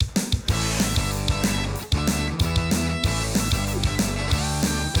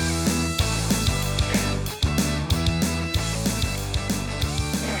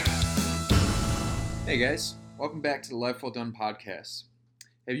Hey guys, welcome back to the Life Well Done podcast.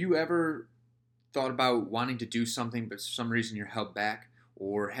 Have you ever thought about wanting to do something but for some reason you're held back,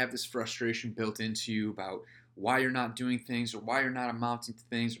 or have this frustration built into you about why you're not doing things or why you're not amounting to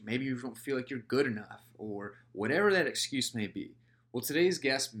things, or maybe you don't feel like you're good enough, or whatever that excuse may be? Well, today's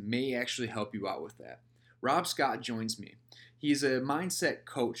guest may actually help you out with that. Rob Scott joins me. He's a mindset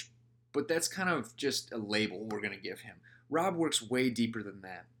coach, but that's kind of just a label we're going to give him. Rob works way deeper than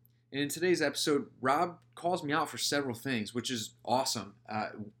that. And in today's episode, Rob calls me out for several things, which is awesome.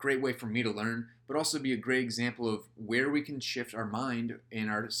 Great way for me to learn, but also be a great example of where we can shift our mind and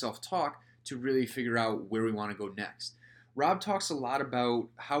our self-talk to really figure out where we want to go next. Rob talks a lot about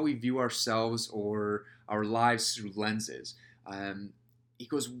how we view ourselves or our lives through lenses. He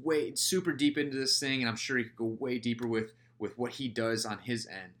goes way super deep into this thing, and I'm sure he could go way deeper with what he does on his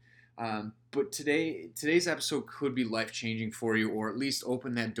end. But today's episode could be life-changing for you, or at least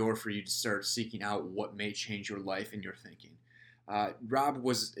open that door for you to start seeking out what may change your life and your thinking. Rob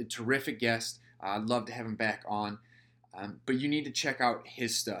was a terrific guest. I'd love to have him back on. But you need to check out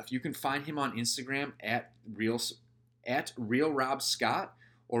his stuff. You can find him on Instagram at real Rob Scott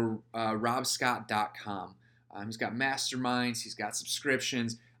or robscott.com. He's got masterminds, he's got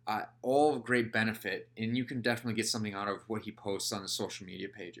subscriptions, all of great benefit, and you can definitely get something out of what he posts on the social media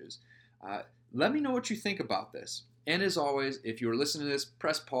pages. Let me know what you think about this. And as always, if you're listening to this,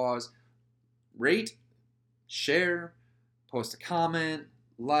 press pause, rate, share, post a comment,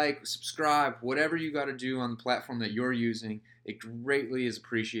 like, subscribe, whatever you got to do on the platform that you're using. It greatly is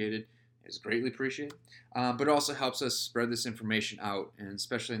appreciated. It's greatly appreciated. But it also helps us spread this information out. And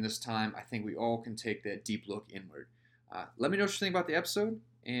especially in this time, I think we all can take that deep look inward. Let me know what you think about the episode,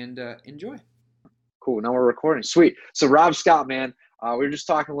 and enjoy. Cool. Now we're recording. Sweet. So Rob Scott, man, we were just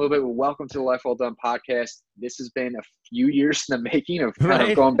talking a little bit. Welcome to the Life Well Done podcast. This has been a few years in the making of kind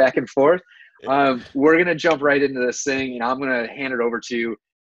of going back and forth. We're going to jump right into this thing, and I'm going to hand it over to you.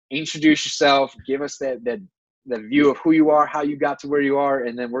 Introduce yourself. Give us that view of who you are, how you got to where you are,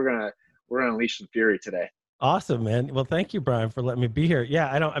 and then we're gonna unleash some fury today. Awesome, man. Well, thank you, Brian, for letting me be here.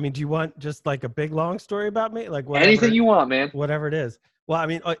 Yeah, do you want just like a big, long story about me? Like whatever, anything you want, man. Whatever it is. Well, I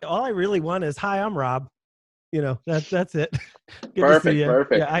mean, all I really want is, hi, I'm Rob. You know, that's it. Good perfect, to see you.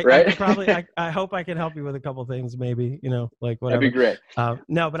 Perfect. Yeah, right? I hope I can help you with a couple things, maybe, like whatever. That'd be great.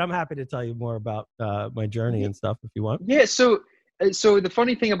 No, but I'm happy to tell you more about my journey and stuff if you want. Yeah, so the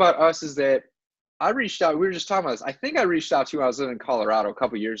funny thing about us is that I reached out. We were just talking about this. I think I reached out to you when I was living in Colorado a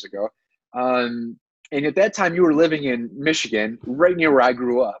couple years ago. And at that time, you were living in Michigan, right near where I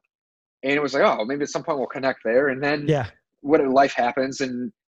grew up. And it was like, oh, maybe at some point we'll connect there. And then life happens.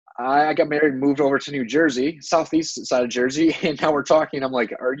 And I got married and moved over to New Jersey, southeast side of Jersey. And now we're talking. I'm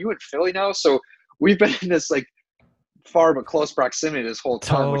like, are you in Philly now? So we've been in this like far but close proximity this whole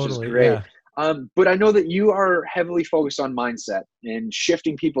time, which is great. Yeah. But I know that you are heavily focused on mindset and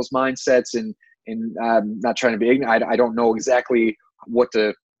shifting people's mindsets, and not trying to be ignorant. I don't know exactly what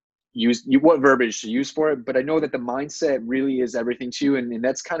to use, what verbiage to use for it, but I know that the mindset really is everything to you. And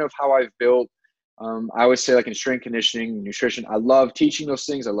that's kind of how I've built. I always say, like in strength conditioning, nutrition, I love teaching those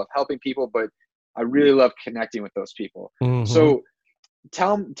things. I love helping people, but I really love connecting with those people. Mm-hmm. So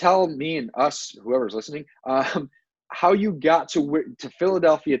tell me and us, whoever's listening, how you got to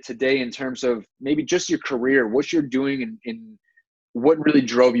Philadelphia today in terms of maybe just your career, what you're doing, and what really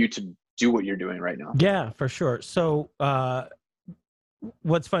drove you to do what you're doing right now. Yeah, for sure. So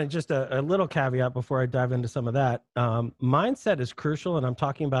what's funny, just a little caveat before I dive into some of that. Mindset is crucial, and I'm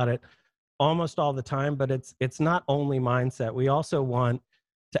talking about it almost all the time, but it's not only mindset. We also want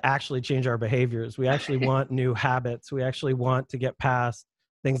to actually change our behaviors. We actually want new habits. We actually want to get past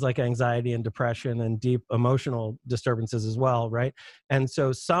things like anxiety and depression and deep emotional disturbances as well, right? And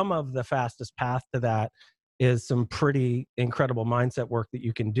so some of the fastest path to that is some pretty incredible mindset work that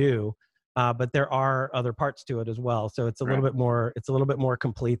you can do, but there are other parts to it as well. So it's a little bit more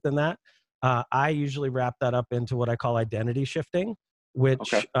complete than that. I usually wrap that up into what I call identity shifting,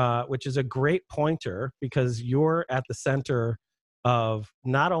 which is a great pointer, because you're at the center of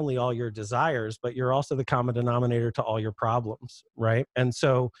not only all your desires, but you're also the common denominator to all your problems, right? And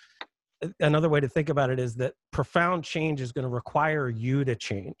so another way to think about it is that profound change is going to require you to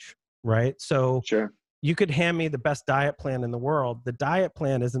change, right? So you could hand me the best diet plan in the world. The diet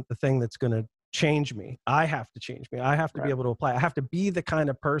plan isn't the thing that's going to change me. I have to change me. I have to be able to apply. I have to be the kind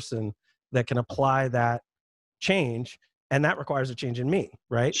of person that can apply that change. And that requires a change in me,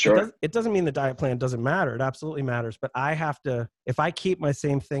 right? Sure. It doesn't mean the diet plan doesn't matter. It absolutely matters. But I have to, if I keep my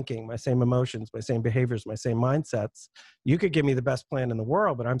same thinking, my same emotions, my same behaviors, my same mindsets, you could give me the best plan in the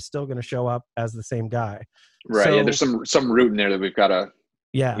world, but I'm still going to show up as the same guy. Right. So, yeah, there's some root in there that we've got to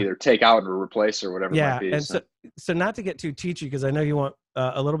Yeah. either take out or replace or whatever it might be. And so not to get too teachy, because I know you want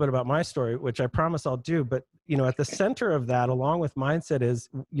a little bit about my story, which I promise I'll do. But, at the center of that, along with mindset is,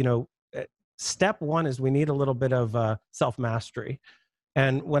 step one is we need a little bit of self-mastery.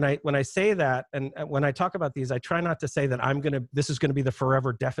 And when I say that, and when I talk about these, I try not to say that this is going to be the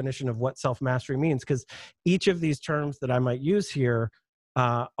forever definition of what self-mastery means, because each of these terms that I might use here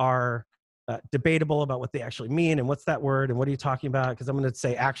are debatable about what they actually mean and what's that word and what are you talking about, because I'm going to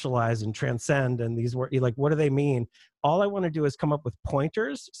say actualize and transcend and these words, like, what do they mean? All I want to do is come up with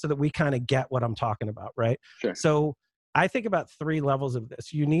pointers so that we kind of get what I'm talking about, right? Sure. So I think about 3 levels of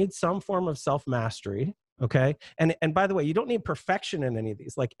this. You need some form of self-mastery. Okay. And by the way, you don't need perfection in any of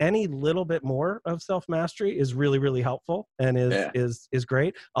these. Like, any little bit more of self-mastery is really, really helpful and is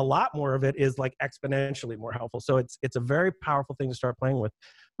great. A lot more of it is like exponentially more helpful. So it's a very powerful thing to start playing with.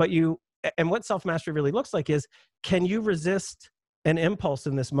 And what self-mastery really looks like is, can you resist an impulse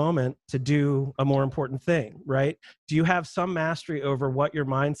in this moment to do a more important thing, right? Do you have some mastery over what your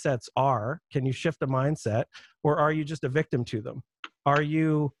mindsets are? Can you shift a mindset, or are you just a victim to them? Are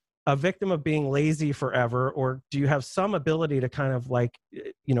you a victim of being lazy forever, or do you have some ability to kind of like,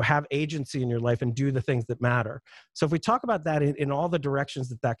 have agency in your life and do the things that matter? So if we talk about that in all the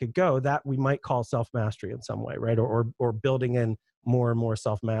directions that could go, that we might call self-mastery in some way, right? Or building in more and more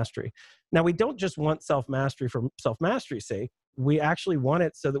self-mastery. Now, we don't just want self-mastery for self-mastery's sake. We actually want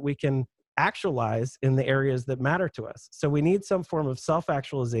it so that we can actualize in the areas that matter to us. So we need some form of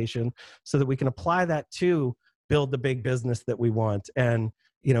self-actualization so that we can apply that to build the big business that we want. And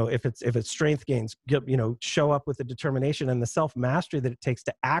if it's strength gains, show up with the determination and the self-mastery that it takes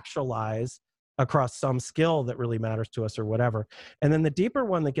to actualize across some skill that really matters to us or whatever. And then the deeper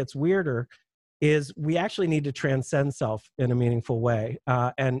one that gets weirder is we actually need to transcend self in a meaningful way.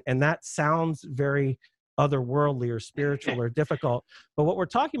 And that sounds very otherworldly or spiritual or difficult. But what we're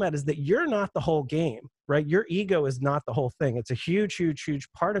talking about is that you're not the whole game, right? Your ego is not the whole thing. It's a huge, huge,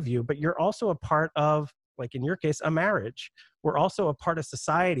 huge part of you, but you're also a part of, like in your case, a marriage. We're also a part of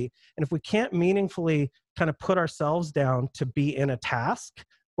society. And if we can't meaningfully kind of put ourselves down to be in a task,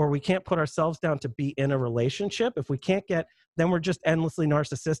 or we can't put ourselves down to be in a relationship, if we can't then we're just endlessly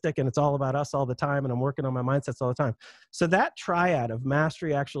narcissistic and it's all about us all the time. And I'm working on my mindsets all the time. So that triad of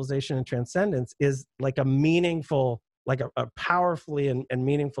mastery, actualization, and transcendence is like a meaningful, like a powerfully and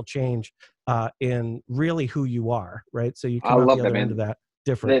meaningful change in really who you are, right? So you come out the other end of that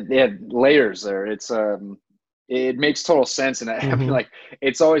different. They had layers there. It makes total sense. And I mean, like,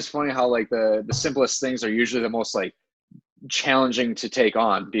 it's always funny how like the simplest things are usually the most like challenging to take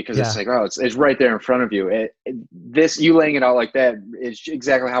on, because it's like, oh, it's right there in front of you. You laying it out like that is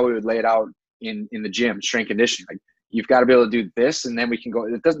exactly how we would lay it out in the gym, strength conditioning. Like, you've got to be able to do this, and then we can go.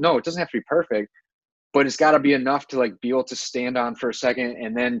 It doesn't have to be perfect, but it's got to be enough to like be able to stand on for a second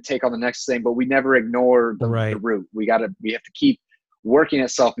and then take on the next thing. But we never ignore the root. We have to keep working at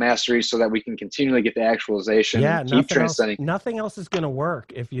self-mastery so that we can continually get the actualization and keep transcending. Nothing else is going to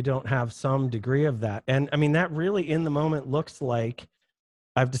work if you don't have some degree of that. And I mean, that really in the moment looks like,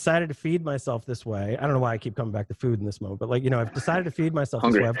 I've decided to feed myself this way. I don't know why I keep coming back to food in this moment, but like, I've decided to feed myself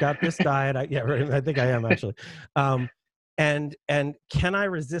this way. I've got this diet. I think I am actually. And can I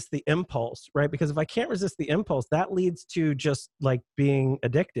resist the impulse, right? Because if I can't resist the impulse, that leads to just like being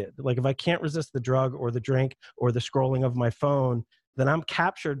addicted. Like, if I can't resist the drug or the drink or the scrolling of my phone, then I'm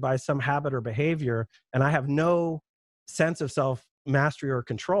captured by some habit or behavior, and I have no sense of self-mastery or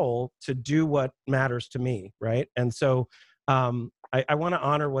control to do what matters to me, right? And so I want to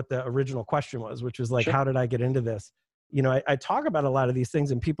honor what the original question was, which was like, how did I get into this? I talk about a lot of these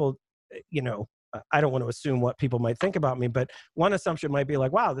things, and people, I don't want to assume what people might think about me, but one assumption might be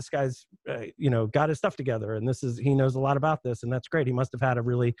like, wow, this guy's, got his stuff together, and he knows a lot about this, and that's great. He must have had a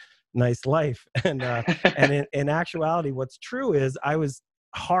really nice life. And in actuality, what's true is I was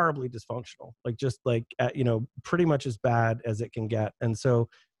horribly dysfunctional, like just like, pretty much as bad as it can get. And so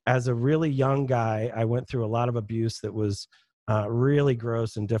as a really young guy, I went through a lot of abuse that was really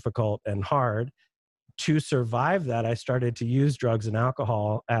gross and difficult and hard. To survive that, I started to use drugs and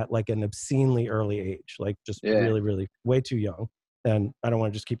alcohol at like an obscenely early age, like just really, really way too young. And I don't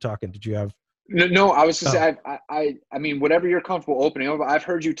want to just keep talking. Did you have? No, I was just saying, I mean, whatever you're comfortable opening up. I've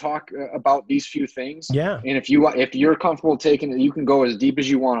heard you talk about these few things. Yeah. And if you're comfortable taking it, you can go as deep as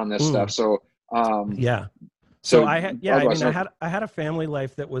you want on this stuff. So, So I had a family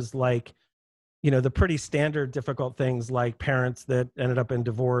life that was like, the pretty standard difficult things like parents that ended up in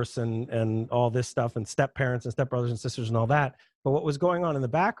divorce and all this stuff, and step parents and step brothers and sisters and all that. But what was going on in the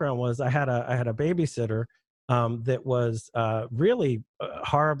background was I had a babysitter that was really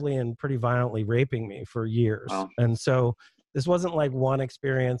horribly and pretty violently raping me for years. Wow. And so this wasn't like one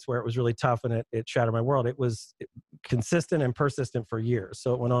experience where it was really tough and it shattered my world. It was consistent and persistent for years.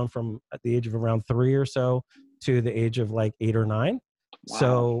 So it went on from at the age of around 3 or so to the age of like 8 or 9. Wow.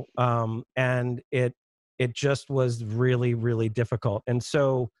 So, and it just was really, really difficult. And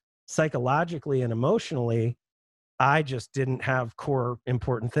so psychologically and emotionally, I just didn't have core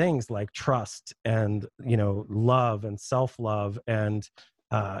important things like trust and, love and self-love and,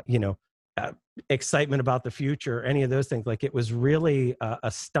 excitement about the future, any of those things. Like it was really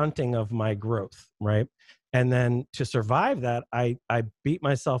a stunting of my growth, right? And then to survive that, I beat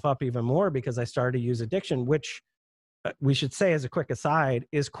myself up even more because I started to use addiction, which we should say as a quick aside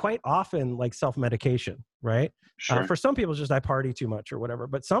is quite often like self-medication, right? Sure. For some people, it's just I party too much or whatever.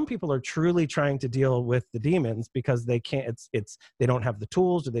 But some people are truly trying to deal with the demons because they can't. They don't have the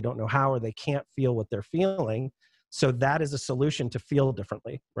tools, or they don't know how, or they can't feel what they're feeling. So that is a solution to feel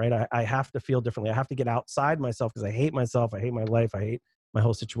differently, right? I have to feel differently. I have to get outside myself because I hate myself. I hate my life. I hate my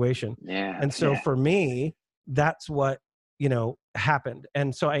whole situation. Yeah. And so for me, that's what happened.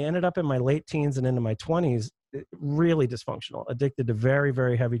 And so I ended up in my late teens and into my 20s really dysfunctional, addicted to very,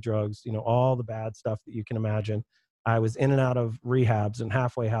 very heavy drugs, all the bad stuff that you can imagine. I was in and out of rehabs and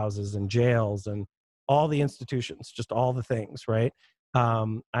halfway houses and jails and all the institutions, just all the things, right?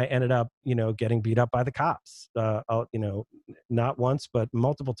 I ended up, getting beat up by the cops, not once, but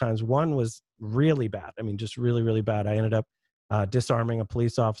multiple times. One was really bad. I mean, just really, really bad. I ended up disarming a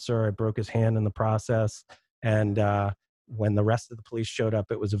police officer. I broke his hand in the process. And when the rest of the police showed up,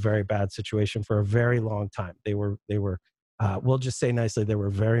 it was a very bad situation for a very long time. They were we'll just say nicely, they were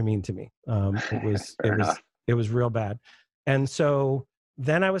very mean to me. It was real bad. And so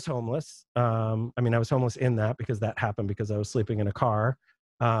then I was homeless. I was homeless in that because that happened because I was sleeping in a car.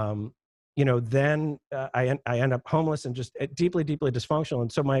 Then I end up homeless and just deeply, deeply dysfunctional.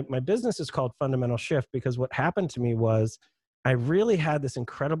 And so my business is called Fundamental Shift because what happened to me was I really had this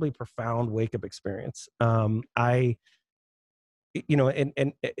incredibly profound wake-up experience. I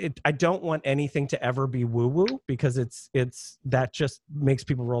don't want anything to ever be woo-woo because it's that just makes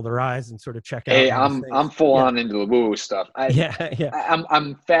people roll their eyes and sort of check out. Hey, I'm full on into the woo-woo stuff.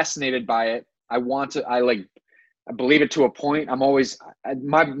 I'm fascinated by it. I believe it to a point. I'm always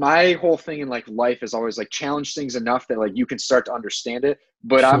my whole thing in like life is always like challenge things enough that like you can start to understand it.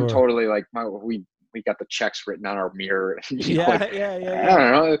 But sure. I'm totally like we got the checks written on our mirror. I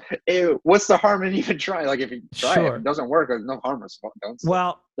don't know. Hey, what's the harm in even trying? Like if you try it, if it doesn't work, there's no harm.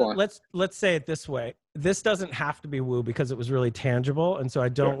 Well, let's say it this way. This doesn't have to be woo because it was really tangible, and so I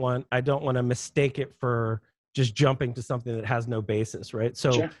don't want to mistake it for just jumping to something that has no basis, right?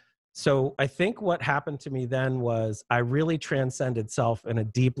 So I think what happened to me then was I really transcended self in a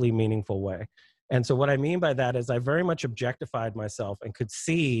deeply meaningful way. And so what I mean by that is I very much objectified myself and could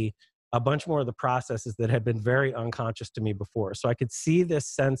see a bunch more of the processes that had been very unconscious to me before. So I could see this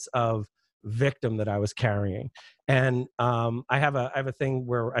sense of victim that I was carrying. And I have a thing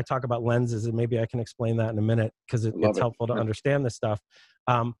where I talk about lenses, and maybe I can explain that in a minute because it's helpful to understand this stuff.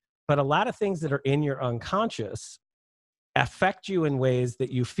 But a lot of things that are in your unconscious affect you in ways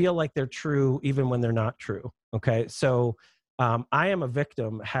that you feel like they're true even when they're not true. Okay. So I am a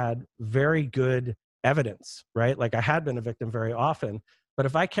victim had very good evidence, right? Like I had been a victim very often. But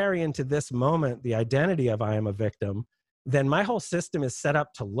if I carry into this moment the identity of I am a victim, then my whole system is set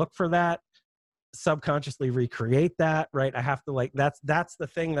up to look for that, subconsciously recreate that, right? I have to that's the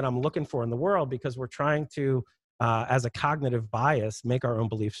thing that I'm looking for in the world because we're trying to, as a cognitive bias, make our own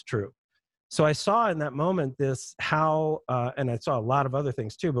beliefs true. So I saw in that moment and I saw a lot of other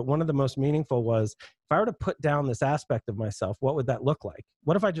things too, but one of the most meaningful was if I were to put down this aspect of myself, what would that look like?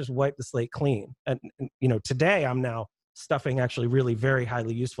 What if I just wiped the slate clean? And today I'm now stuffing actually really very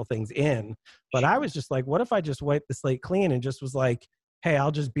highly useful things in. But I was just like, what if I just wiped the slate clean and just was like, hey,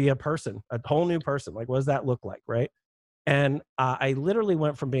 I'll just be a person, a whole new person. Like, what does that look like, right? And I literally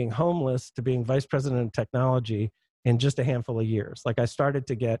went from being homeless to being vice president of technology in just a handful of years. Like I started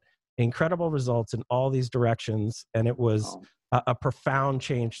to get incredible results in all these directions. And it was a profound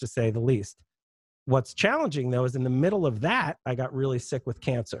change to say the least. What's challenging though, is in the middle of that, I got really sick with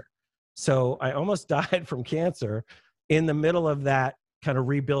cancer. So I almost died from cancer in the middle of that kind of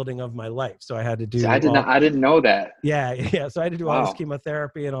rebuilding of my life. So I had to do. I didn't know that. Yeah. So I had to do all this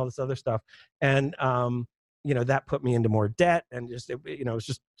chemotherapy and all this other stuff, and that put me into more debt, and just it was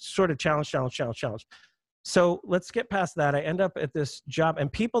just sort of challenge. So let's get past that. I end up at this job, and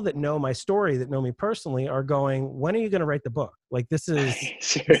people that know my story, that know me personally, are going, "When are you going to write the book? Like this is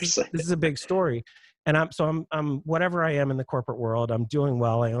seriously, this is a big story." And I'm whatever I am in the corporate world, I'm doing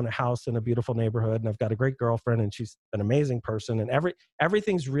well. I own a house in a beautiful neighborhood, and I've got a great girlfriend, and she's an amazing person, and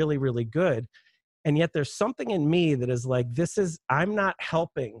everything's really, really good. And yet there's something in me that is like, I'm not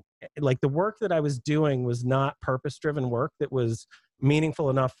helping. Like the work that I was doing was not purpose-driven work that was meaningful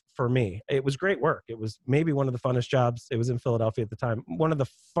enough for me. It was great work. It was maybe one of the funnest jobs. It was in Philadelphia at the time. One of the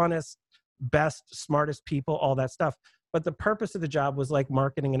funnest, best, smartest people, all that stuff. But the purpose of the job was like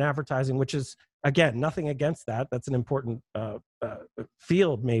marketing and advertising, which is, again, nothing against that. That's an important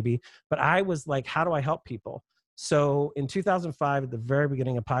field maybe. But I was like, how do I help people? So in 2005, at the very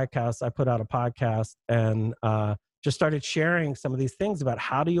beginning of podcasts, I put out a podcast and just started sharing some of these things about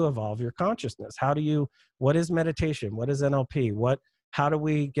how do you evolve your consciousness? What is meditation? What is NLP? How do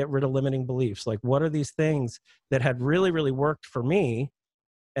we get rid of limiting beliefs? Like, what are these things that had really, really worked for me?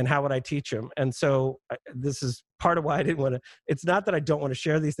 And how would I teach them? And so this is part of why I didn't want to, it's not that I don't want to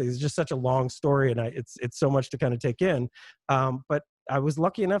share these things. It's just such a long story and it's so much to kind of take in. But I was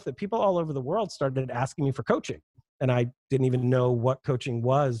lucky enough that people all over the world started asking me for coaching. And I didn't even know what coaching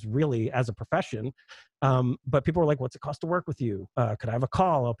was really as a profession. But people were like, what's it cost to work with you? Could I have a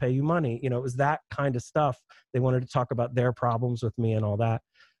call? I'll pay you money. It was that kind of stuff. They wanted to talk about their problems with me and all that.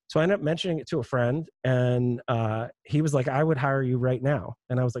 So I ended up mentioning it to a friend and he was like, I would hire you right now.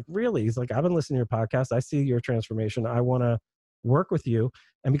 And I was like, really? He's like, I've been listening to your podcast. I see your transformation. I want to work with you.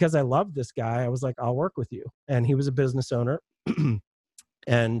 And because I loved this guy, I was like, I'll work with you. And he was a business owner.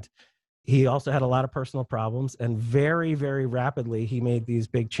 And he also had a lot of personal problems. And very, very rapidly, he made these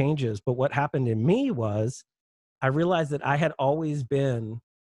big changes. But what happened in me was I realized that I had always been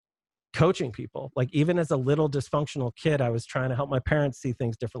coaching people. Like even as a little dysfunctional kid, I was trying to help my parents see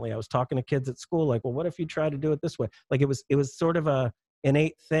things differently. I was talking to kids at school, like, well, what if you try to do it this way? Like it was sort of a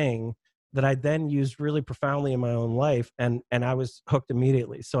innate thing that I then used really profoundly in my own life. And I was hooked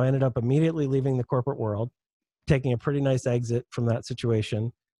immediately. So I ended up immediately leaving the corporate world, taking a pretty nice exit from that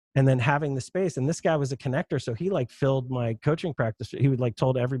situation, and then having the space. And this guy was a connector. So he like filled my coaching practice. He would like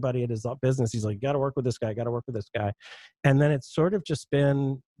told everybody at his business, he's like, got to work with this guy, got to work with this guy. And then it's sort of just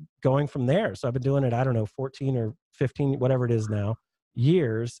been going from there. So I've been doing it, I don't know, 14 or 15, whatever it is now,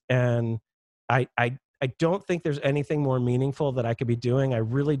 years. And I don't think there's anything more meaningful that I could be doing. I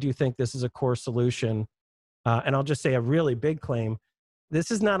really do think this is a core solution. And I'll just say a really big claim. This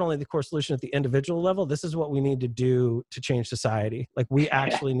is not only the core solution at the individual level, this is what we need to do to change society. Like we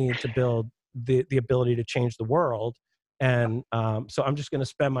actually need to build the ability to change the world. And so I'm just going to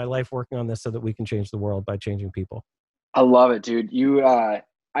spend my life working on this so that we can change the world by changing people. I love it, dude.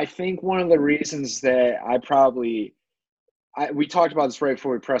 I think one of the reasons that we talked about this right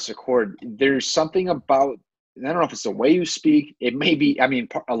before we press record, there's something about, I don't know if it's the way you speak, it may be, I mean,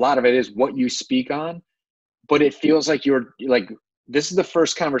 a lot of it is what you speak on, but it feels like you're like, this is the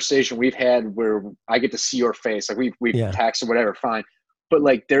first conversation we've had where I get to see your face. Like we've texted, whatever, fine. But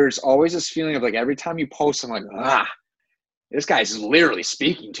like, there's always this feeling of like, every time you post, I'm like, this guy's literally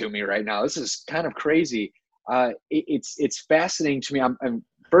speaking to me right now. This is kind of crazy. It's fascinating to me. I'm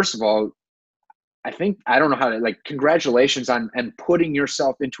first of all, I don't know how to, like, congratulations on putting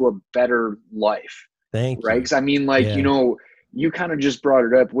yourself into a better life. Thank you. Right. Because I mean, like, you kind of just brought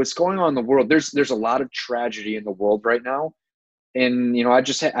it up. What's going on in the world? There's a lot of tragedy in the world right now. And,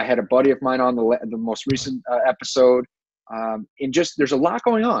 I had a buddy of mine on the most recent episode. And just, there's a lot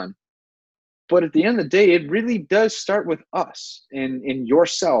going on. But at the end of the day, it really does start with us and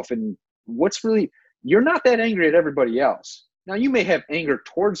yourself. And what's really, you're not that angry at everybody else. Now, you may have anger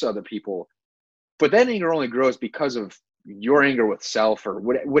towards other people, but that anger only grows because of your anger with self or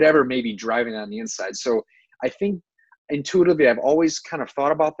whatever may be driving on the inside. So I think intuitively, I've always kind of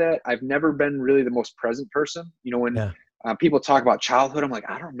thought about that. I've never been really the most present person. When people talk about childhood, I'm like,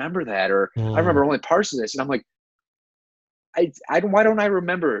 I don't remember that, or I remember only parts of this. And I'm like, why don't I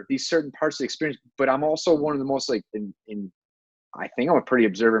remember these certain parts of the experience? But I'm also one of the most like, I think I'm a pretty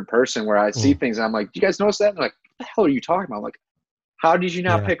observant person where I see things and I'm like, do you guys notice that? And they're like, what the hell are you talking about? I'm like, how did you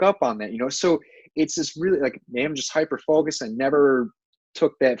not pick up on that? So it's this really like, man, I'm just hyper focused. I never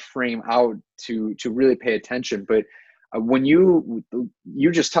took that frame out to really pay attention. But when you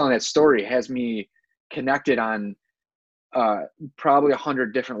just telling that story has me connected on probably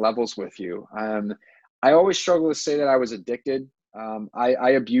 100 different levels with you. I always struggle to say that I was addicted.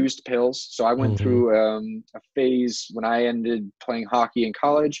 I abused pills. So I went through a phase when I ended playing hockey in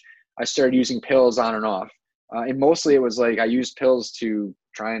college. I started using pills on and off. And mostly it was like I used pills to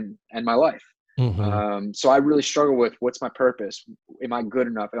try and end my life. So I really struggle with what's my purpose? Am I good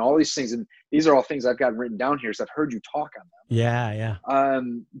enough? And all these things. And these are all things I've got written down here. So I've heard you talk on them. Yeah.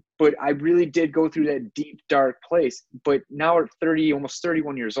 But I really did go through that deep, dark place. But now at 30, almost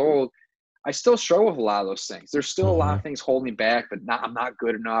 31 years old, I still struggle with a lot of those things. There's still a lot of things holding me back, but I'm not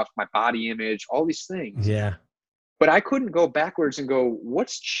good enough. My body image, all these things. Yeah. but I couldn't go backwards and go,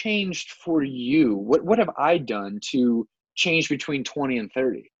 what's changed for you? What have I done to change between 20 and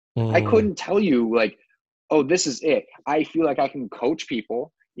 30? I couldn't tell you like, oh, this is it. I feel like I can coach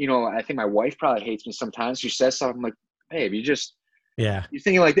people. You know, I think my wife probably hates me sometimes. She says something like, babe, you're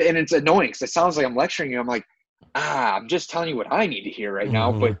thinking like that. And it's annoying because it sounds like I'm lecturing you. I'm like, I'm just telling you what I need to hear right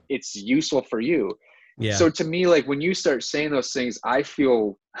now, but it's useful for you. Yeah. So to me, like when you start saying those things, I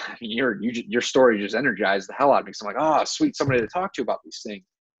feel your story just energized the hell out of me. So I'm like, oh, sweet, somebody to talk to about these things.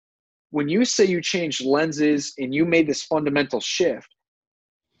 When you say you changed lenses and you made this fundamental shift,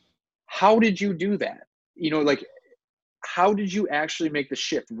 how did you do that? You know, like, how did you actually make the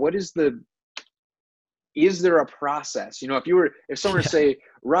shift? Is there a process? You know, if someone were to say,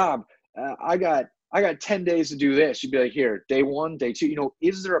 Rob, I got 10 days to do this, you'd be like, here, day 1, day 2, you know,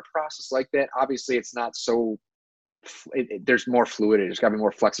 is there a process like that? Obviously it's not so, there's more fluidity. There's gotta be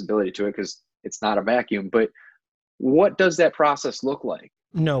more flexibility to it because it's not a vacuum, but what does that process look like?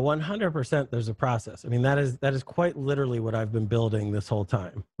 No, 100% there's a process. I mean, that is quite literally what I've been building this whole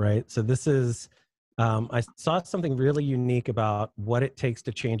time, right? So this is, I saw something really unique about what it takes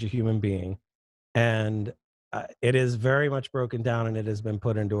to change a human being. And it is very much broken down and it has been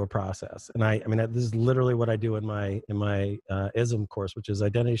put into a process. And I mean, this is literally what I do in my ISM course, which is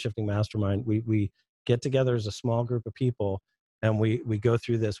Identity Shifting Mastermind. We get together as a small group of people and we go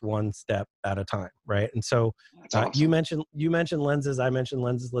through this one step at a time, right? And so awesome. you mentioned lenses, I mentioned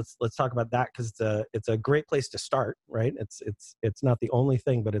lenses. Let's talk about that because it's a great place to start, right? It's not the only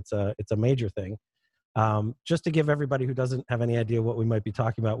thing, but it's a major thing. Just to give everybody who doesn't have any idea what we might be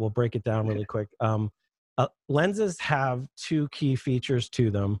talking about, we'll break it down really quick. Lenses have 2 key features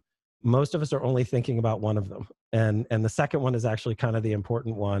to them. Most of us are only thinking about one of them. And the second one is actually kind of the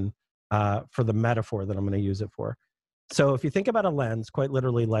important one for the metaphor that I'm going to use it for. So if you think about a lens, quite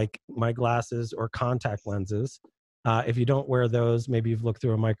literally like my glasses or contact lenses, if you don't wear those, maybe you've looked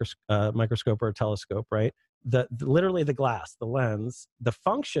through a microscope or a telescope, right? Literally the glass, the lens, the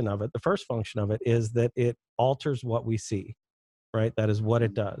function of it, the first function of it is that it alters what we see, right? That is what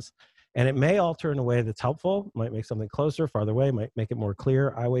it does. And it may alter in a way that's helpful, might make something closer, farther away, might make it more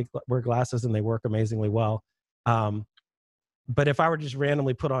clear. I wear glasses and they work amazingly well. But if I were to just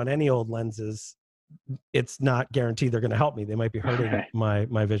randomly put on any old lenses, it's not guaranteed they're going to help me. They might be hurting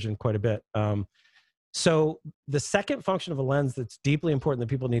my vision quite a bit. So the second function of a lens that's deeply important that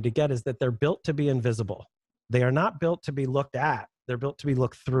people need to get is that they're built to be invisible. They are not built to be looked at. They're built to be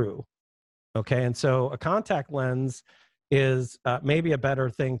looked through. Okay. And so a contact lens is maybe a better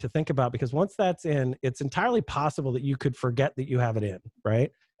thing to think about because once that's in, it's entirely possible that you could forget that you have it in,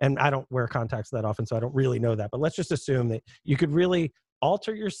 right? And I don't wear contacts that often, so I don't really know that. But let's just assume that you could really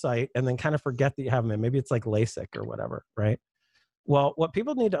alter your sight and then kind of forget that you have them in. Maybe it's like LASIK or whatever, right? Well, what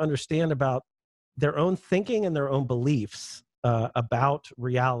people need to understand about their own thinking and their own beliefs about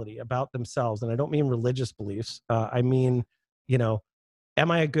reality, about themselves, and I don't mean religious beliefs. I mean, you know, am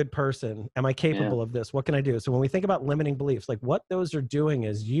I a good person? Am I capable of this? What can I do? So when we think about limiting beliefs, like what those are doing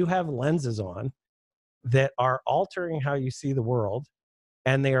is you have lenses on that are altering how you see the world,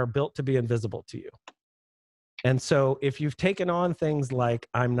 and they are built to be invisible to you. And so if you've taken on things like,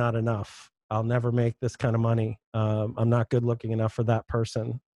 I'm not enough, I'll never make this kind of money, I'm not good looking enough for that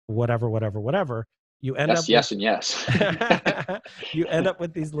person, whatever, you end up yes and yes. You end up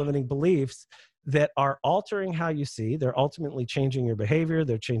with these limiting beliefs that are altering how you see. They're ultimately changing your behavior.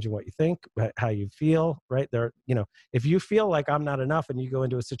 They're changing what you think, how you feel, right? They're, you know, if you feel like I'm not enough and you go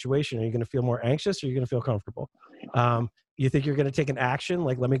into a situation, are you going to feel more anxious or are you going to feel comfortable? You think you're going to take an action,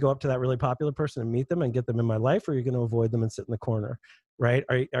 like let me go up to that really popular person and meet them and get them in my life, or are you going to avoid them and sit in the corner, right?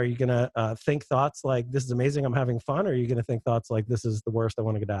 Are you going to think thoughts like, this is amazing, I'm having fun, or are you going to think thoughts like, this is the worst, I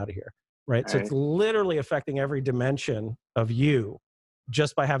want to get out of here, right? So it's literally affecting every dimension of you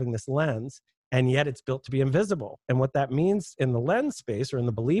just by having this lens, and yet it's built to be invisible. And what that means in the lens space or in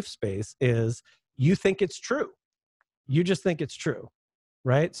the belief space is you think it's true. You just think it's true.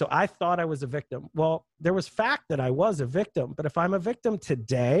 Right? So I thought I was a victim. Well, there was fact that I was a victim, but if I'm a victim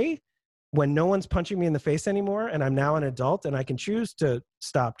today, when no one's punching me in the face anymore, and I'm now an adult and I can choose to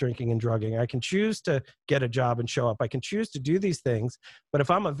stop drinking and drugging, I can choose to get a job and show up, I can choose to do these things. But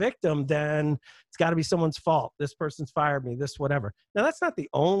if I'm a victim, then it's got to be someone's fault. This person's fired me, this, whatever. Now, that's not the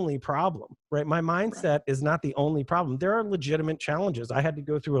only problem, right? My mindset is not the only problem. There are legitimate challenges. I had to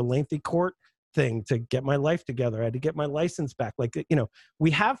go through a lengthy court thing to get my life together. I had to get my license back. Like, you know,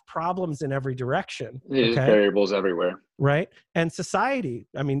 we have problems in every direction. There's variables everywhere. Right. And society,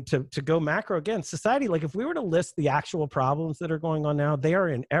 I mean, to go macro again, society, like if we were to list the actual problems that are going on now, they are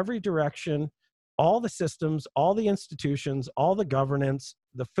in every direction all the systems, all the institutions, all the governance,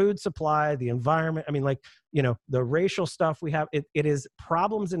 the food supply, the environment. I mean, like, the racial stuff we have, it is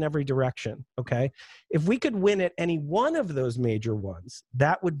problems in every direction. Okay. If we could win at any one of those major ones,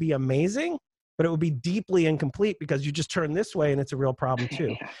 that would be amazing, but it would be deeply incomplete because you just turn this way and it's a real problem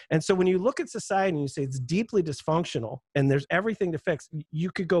too. And so when you look at society and you say it's deeply dysfunctional and there's everything to fix, you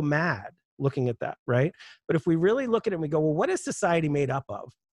could go mad looking at that, right? But if we really look at it and we go, well, what is society made up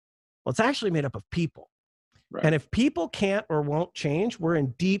of? Well, it's actually made up of people. Right. And if people can't or won't change, we're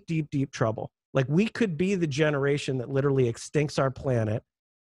in deep, deep, deep trouble. Like, we could be the generation that literally extincts our planet,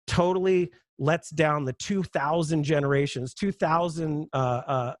 totally lets down the 2,000 generations, 2,000,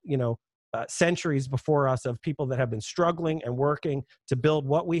 centuries before us of people that have been struggling and working to build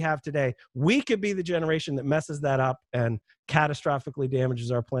what we have today. We could be the generation that messes that up and catastrophically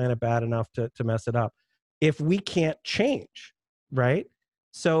damages our planet bad enough to mess it up if we can't change, right?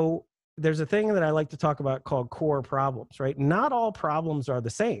 So there's a thing that I like to talk about called core problems, right? Not all problems are the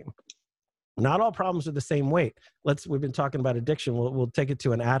same. Not all problems are the same weight. We've been talking about addiction. We'll take it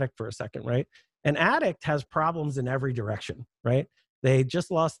to an addict for a second, right? An addict has problems in every direction, right? They just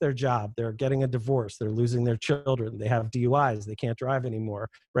lost their job. They're getting a divorce. They're losing their children. They have DUIs. They can't drive anymore,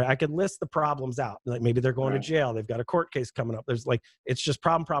 right? I could list the problems out. Like, maybe they're going to jail. They've got a court case coming up. There's it's just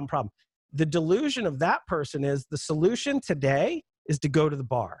problem, problem, problem. The delusion of that person is the solution today is to go to the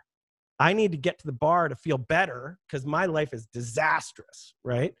bar. I need to get to the bar to feel better because my life is disastrous,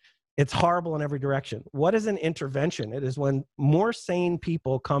 right? It's horrible in every direction. What is an intervention? It is when more sane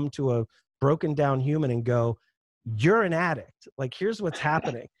people come to a broken down human and go, you're an addict. Like, here's what's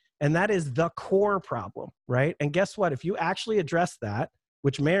happening. And that is the core problem, right? And guess what? If you actually address that,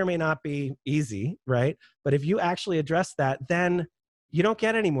 which may or may not be easy, right? But if you actually address that, then you don't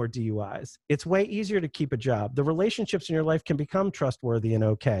get any more DUIs. It's way easier to keep a job. The relationships in your life can become trustworthy and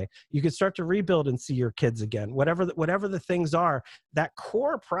okay. You can start to rebuild and see your kids again. Whatever the things are, that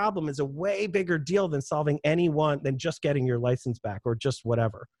core problem is a way bigger deal than solving than just getting your license back or just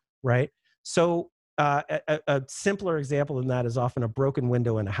whatever, right? So a simpler example than that is often a broken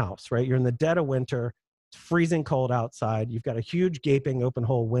window in a house, right? You're in the dead of winter, it's freezing cold outside. You've got a huge gaping open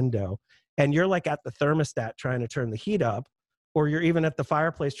hole window, and you're like at the thermostat trying to turn the heat up, or you're even at the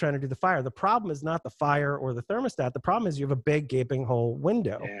fireplace trying to do the fire. The problem is not the fire or the thermostat. The problem is you have a big gaping hole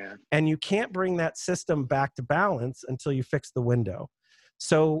window, and you can't bring that system back to balance until you fix the window.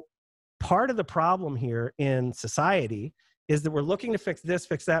 So part of the problem here in society is that we're looking to fix this,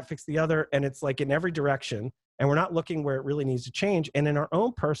 fix that, fix the other, and it's like in every direction, and we're not looking where it really needs to change. And in our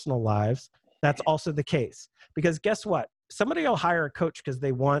own personal lives, that's also the case. Because guess what? Somebody will hire a coach because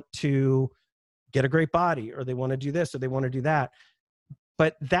they want to get a great body, or they want to do this, or they want to do that.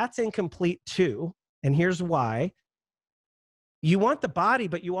 But that's incomplete too. And here's why. You want the body,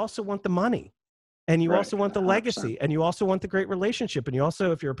 but you also want the money. And you also want the legacy, 100%. And you also want the great relationship. And you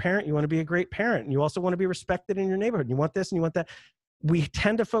also, if you're a parent, you want to be a great parent. And you also want to be respected in your neighborhood. And you want this and you want that. We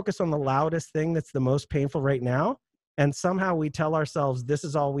tend to focus on the loudest thing that's the most painful right now. And somehow we tell ourselves this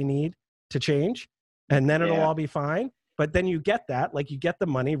is all we need to change. And then it'll all be fine. But then you get that, like you get the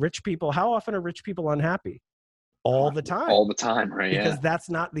money. Rich people, how often are rich people unhappy? All the time. All the time, right? Because that's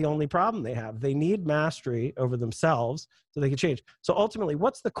not the only problem they have. They need mastery over themselves so they can change. So ultimately,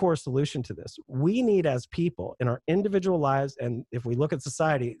 what's the core solution to this? We need, as people in our individual lives, and if we look at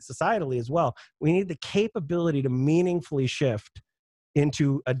societally as well, we need the capability to meaningfully shift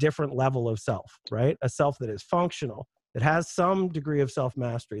into a different level of self, right? A self that is functional, that has some degree of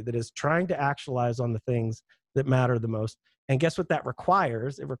self-mastery, that is trying to actualize on the things that matter the most. And guess what that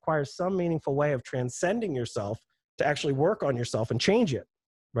requires? It requires some meaningful way of transcending yourself to actually work on yourself and change it,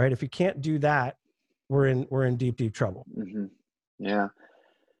 right? If you can't do that, we're in deep, deep trouble. Mm-hmm. Yeah.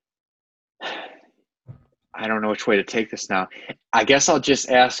 I don't know which way to take this now. I guess I'll just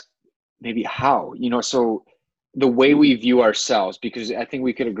ask maybe how, so the way we view ourselves, because I think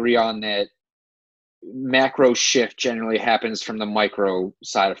we could agree on that macro shift generally happens from the micro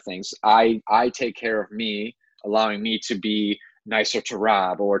side of things. I take care of me, allowing me to be nicer to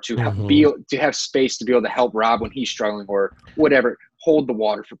Rob, or to have space to be able to help Rob when he's struggling, or whatever, hold the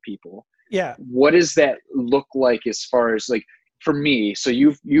water for people. Yeah. What does that look like as far as, like, for me? So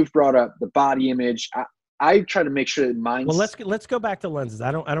you've brought up the body image. I try to make sure that mine's... Well, let's go back to lenses.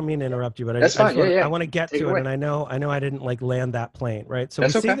 I don't mean to interrupt you, but I want to get to it. And I know I didn't like land that plane, right? So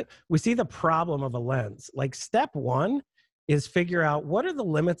we see the problem of a lens. Like, step one is figure out what are the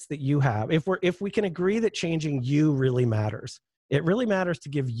limits that you have. If we can agree that changing you really matters. It really matters to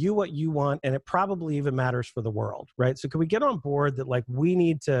give you what you want, and it probably even matters for the world, right? So can we get on board that, like, we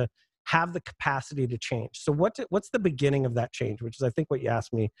need to have the capacity to change? So what's the beginning of that change, which is, I think, what you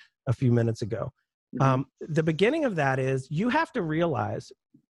asked me a few minutes ago. The beginning of that is you have to realize,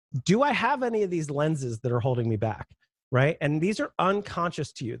 do I have any of these lenses that are holding me back? Right. And these are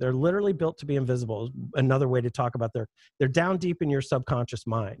unconscious to you. They're literally built to be invisible. Another way to talk about they're down deep in your subconscious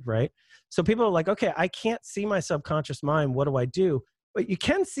mind. Right. So people are like, okay, I can't see my subconscious mind. What do I do? But you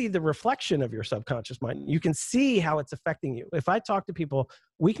can see the reflection of your subconscious mind. You can see how it's affecting you. If I talk to people,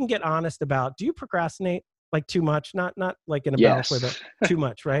 we can get honest about, do you procrastinate like too much? Not like in a balanced way, but too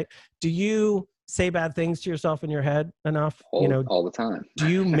much, right? Do you say bad things to yourself in your head enough? All the time. Do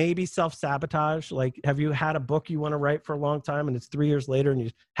you maybe self-sabotage? Like, have you had a book you want to write for a long time and it's 3 years later and you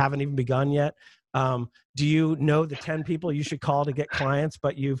haven't even begun yet? Do you know the 10 people you should call to get clients,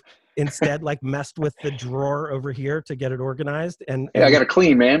 but you've instead like messed with the drawer over here to get it organized? And I got to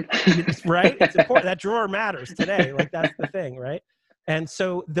clean, man. Right? It's important. That drawer matters today. Like, that's the thing, right? And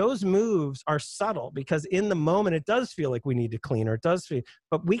so those moves are subtle because in the moment it does feel like we need to clean, or it does feel,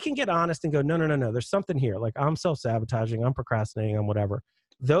 but we can get honest and go, no, there's something here. Like, I'm self-sabotaging, I'm procrastinating, I'm whatever.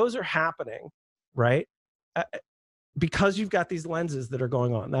 Those are happening, right? Because you've got these lenses that are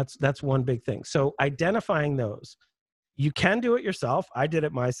going on. That's one big thing. So identifying those, you can do it yourself. I did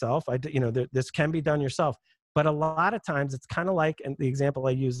it myself. This can be done yourself, but a lot of times it's kind of like, and the example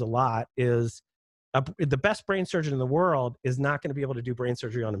I use a lot is, the best brain surgeon in the world is not going to be able to do brain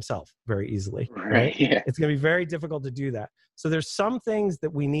surgery on himself very easily, right? Yeah. It's going to be very difficult to do that. So there's some things that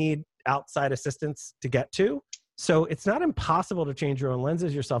we need outside assistance to get to. So it's not impossible to change your own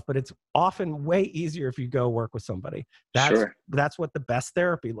lenses yourself, but it's often way easier if you go work with somebody. That's what the best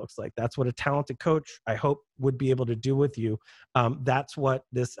therapy looks like. That's what a talented coach, I hope, would be able to do with you. That's what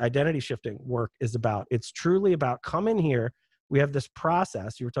this identity shifting work is about. It's truly about, come in here. We have this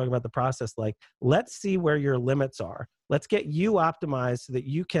process. You were talking about the process. Like, let's see where your limits are. Let's get you optimized so that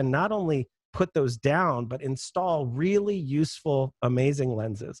you can not only put those down, but install really useful, amazing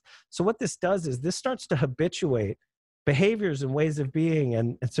lenses. So what this does is this starts to habituate behaviors and ways of being.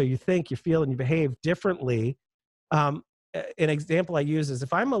 And so you think, you feel, and you behave differently. An example I use is,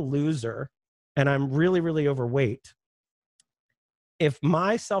 if I'm a loser and I'm really, really overweight, if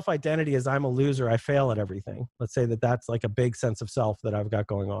my self-identity is I'm a loser, I fail at everything. Let's say that that's like a big sense of self that I've got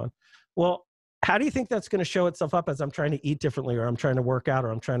going on. Well, how do you think that's going to show itself up as I'm trying to eat differently, or I'm trying to work out, or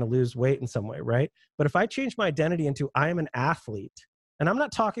I'm trying to lose weight in some way, right? But if I change my identity into I am an athlete, and I'm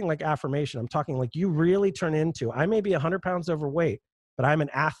not talking like affirmation, I'm talking like you really turn into, I may be 100 pounds overweight, but I'm an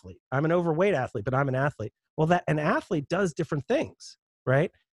athlete. I'm an overweight athlete, but I'm an athlete. Well, an athlete does different things,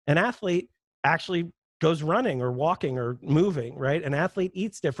 right? An athlete actually goes running or walking or moving, right? An athlete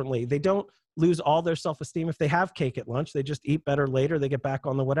eats differently. They don't lose all their self-esteem if they have cake at lunch. They just eat better later. They get back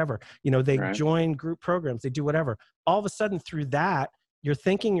on the whatever. They join group programs. They do whatever. All of a sudden, through that, your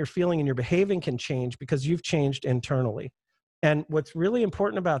thinking, your feeling, and your behaving can change because you've changed internally. And what's really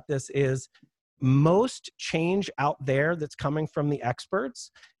important about this is, most change out there that's coming from the experts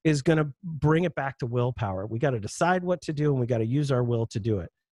is going to bring it back to willpower. We got to decide what to do, and we got to use our will to do it.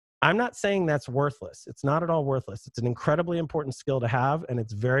 I'm not saying that's worthless. It's not at all worthless. It's an incredibly important skill to have, and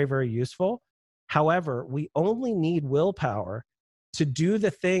it's very, very useful. However, we only need willpower to do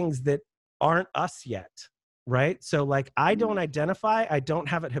the things that aren't us yet, right? So like, I don't identify, I don't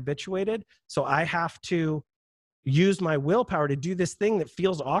have it habituated, so I have to use my willpower to do this thing that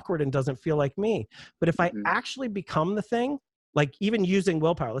feels awkward and doesn't feel like me. But if I actually become the thing, like even using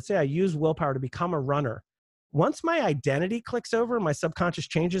willpower, let's say I use willpower to become a runner. Once my identity clicks over, my subconscious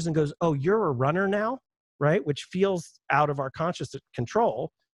changes and goes, oh, you're a runner now, right? Which feels out of our conscious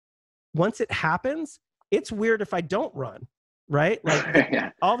control. Once it happens, it's weird if I don't run, right?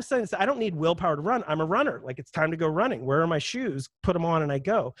 Like all of a sudden, I don't need willpower to run. I'm a runner. Like, it's time to go running. Where are my shoes? Put them on and I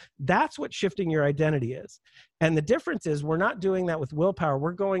go. That's what shifting your identity is. And the difference is, we're not doing that with willpower.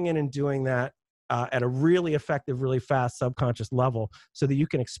 We're going in and doing that at a really effective, really fast subconscious level, so that you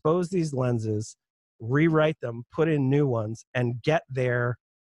can expose these lenses, rewrite them, put in new ones, and get there,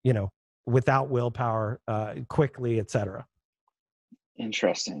 without willpower, quickly, etc.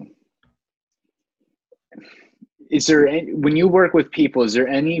 Interesting. Is there when you work with people, is there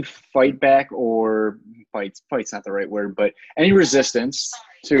any fight back, or fight's not the right word, but any resistance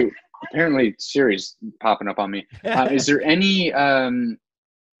to, apparently Siri's popping up on me. Is there any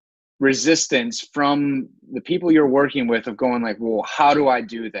resistance from the people you're working with of going like, well, how do I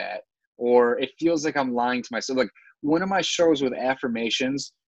do that? Or it feels like I'm lying to myself. Like, one of my shows with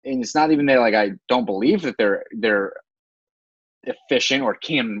affirmations, and it's not even that like I don't believe that they're efficient or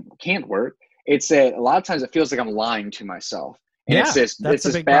can't work. It's that a lot of times it feels like I'm lying to myself. And it's this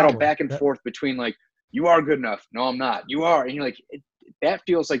battle problem. Back and forth between like, you are good enough. No, I'm not. You are. And you're like, that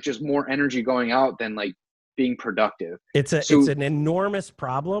feels like just more energy going out than like being productive. It's So an enormous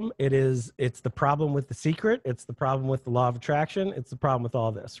problem. It's the problem with The Secret. It's the problem with the law of attraction. It's the problem with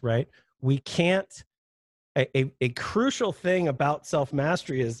all this, right? We can't, a crucial thing about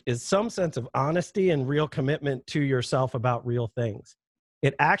self-mastery is some sense of honesty and real commitment to yourself about real things.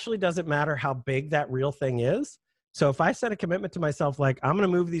 It actually doesn't matter how big that real thing is. So if I set a commitment to myself, like I'm going to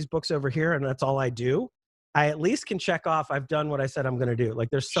move these books over here and that's all I do, I at least can check off I've done what I said I'm going to do. Like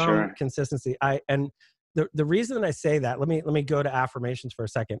there's some consistency. And the reason that I say that, let me go to affirmations for a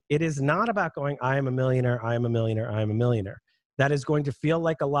second. It is not about going, I am a millionaire, I am a millionaire, I am a millionaire. That is going to feel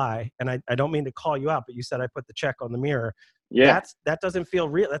like a lie. And I don't mean to call you out, but you said I put the check on the mirror. yeah, That doesn't feel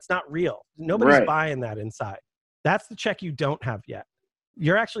real. That's not real. Nobody's buying that inside. That's the check you don't have yet.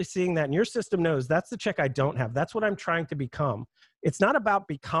 You're actually seeing that, and your system knows that's the check I don't have. That's what I'm trying to become. It's not about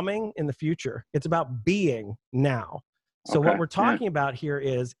becoming in the future. It's about being now. So what we're talking about here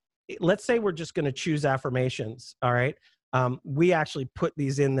is, let's say we're just going to choose affirmations. All right. We actually put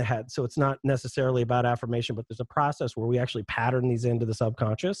these in the head. So it's not necessarily about affirmation, but there's a process where we actually pattern these into the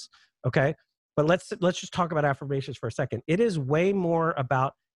subconscious. Okay. But let's just talk about affirmations for a second. It is way more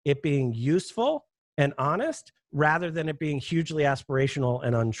about it being useful and honest rather than it being hugely aspirational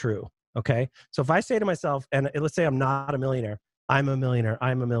and untrue. Okay. So if I say to myself, and let's say I'm not a millionaire, I'm a millionaire,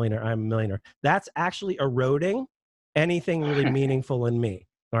 I'm a millionaire, I'm a millionaire, that's actually eroding anything really meaningful in me.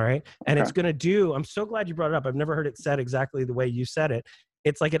 All right. And it's going to do, I'm so glad you brought it up. I've never heard it said exactly the way you said it.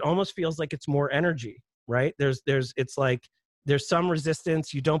 It's like, it almost feels like it's more energy, right? It's like, there's some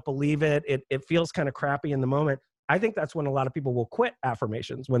resistance. You don't believe it. It feels kind of crappy in the moment. I think that's when a lot of people will quit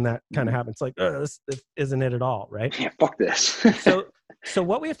affirmations, when that kind of happens. Like, oh, this isn't it at all, right? Yeah, fuck this. So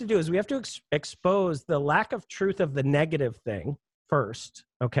what we have to do is we have to expose the lack of truth of the negative thing first.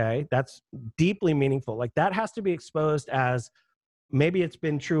 Okay. That's deeply meaningful. Like that has to be exposed as, maybe it's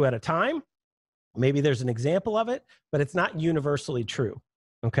been true at a time. Maybe there's an example of it, but it's not universally true.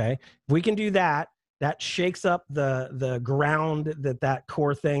 Okay. If we can do that, that shakes up the ground that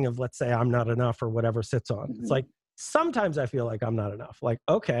core thing of, let's say I'm not enough or whatever sits on. It's like, sometimes I feel like I'm not enough. Like,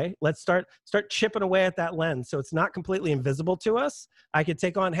 okay, let's start chipping away at that lens. So it's not completely invisible to us. I could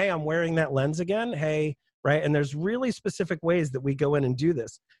take on, hey, I'm wearing that lens again. Hey, right. And there's really specific ways that we go in and do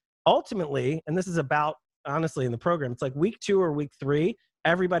this. Ultimately, and this is about, honestly, in the program, it's like week 2 or week 3,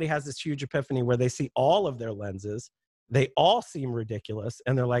 everybody has this huge epiphany where they see all of their lenses. They all seem ridiculous.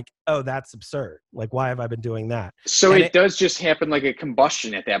 And they're like, oh, that's absurd. Like, why have I been doing that? So it does just happen like a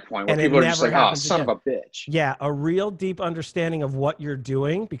combustion at that point where people are just like, oh, son of a bitch. Yeah. A real deep understanding of what you're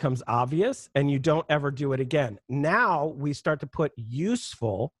doing becomes obvious and you don't ever do it again. Now we start to put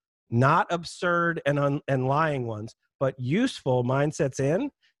useful, not absurd and lying ones, but useful mindsets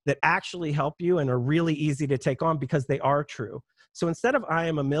in that actually help you and are really easy to take on because they are true. So instead of I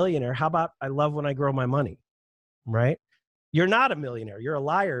am a millionaire, how about I love when I grow my money, right? You're not a millionaire. You're a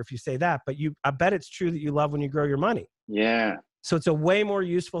liar if you say that, but I bet it's true that you love when you grow your money. Yeah. So it's a way more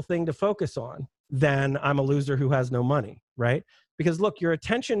useful thing to focus on than I'm a loser who has no money, right? Because look, your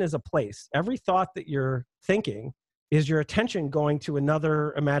attention is a place. Every thought that you're thinking is your attention going to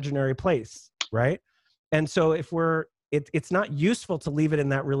another imaginary place, right? And so if it's not useful to leave it in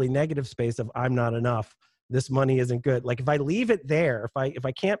that really negative space of I'm not enough, this money isn't good. Like if I leave it there, if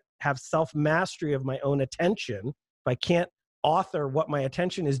I can't have self-mastery of my own attention, if I can't author what my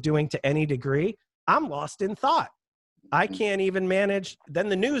attention is doing to any degree, I'm lost in thought. I can't even manage. Then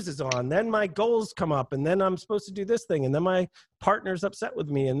the news is on. Then my goals come up and then I'm supposed to do this thing. And then my partner's upset with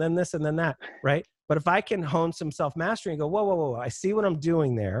me and then this and then that, right? But if I can hone some self-mastery and go, whoa, whoa, whoa, I see what I'm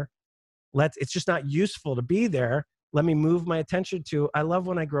doing there. It's just not useful to be there. Let me move my attention to, I love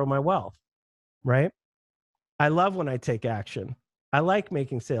when I grow my wealth, right? I love when I take action. I like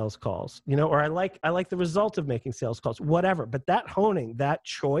making sales calls, or I like the result of making sales calls, whatever. But that honing, that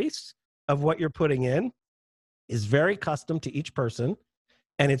choice of what you're putting in is very custom to each person.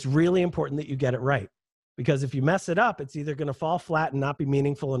 And it's really important that you get it right. Because if you mess it up, it's either going to fall flat and not be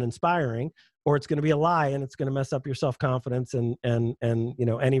meaningful and inspiring, or it's going to be a lie and it's going to mess up your self-confidence and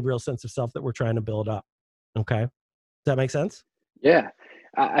any real sense of self that we're trying to build up. Okay. Does that make sense? Yeah.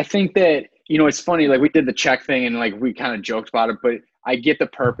 I think that, it's funny, like we did the check thing and like we kind of joked about it, but I get the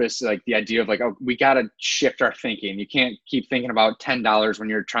purpose, like the idea of like, oh, we got to shift our thinking. You can't keep thinking about $10 when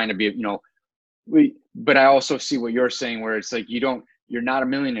you're trying to be, but I also see what you're saying where it's like, you're not a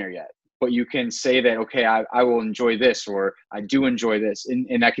millionaire yet, but you can say that, okay, I will enjoy this, or I do enjoy this.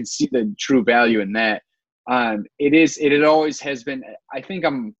 And I can see the true value in that. It always has been, I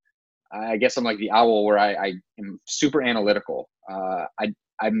guess I'm like the owl where I am super analytical.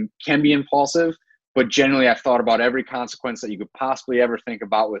 I can be impulsive, but generally I've thought about every consequence that you could possibly ever think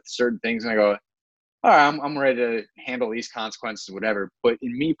about with certain things. And I go, all right, I'm ready to handle these consequences, whatever. But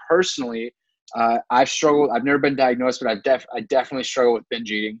in me personally, I've struggled. I've never been diagnosed, but I definitely struggle with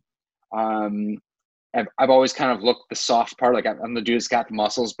binge eating. Um, I've always kind of looked the soft part, like I'm the dude that's got the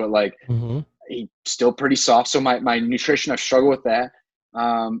muscles, but like he's still pretty soft. So my nutrition, I've struggled with that.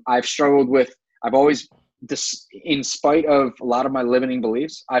 I've struggled with, I've always, this, in spite of a lot of my limiting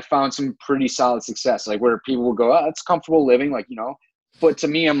beliefs, I found some pretty solid success, like where people will go, oh, it's comfortable living, like, you know, but to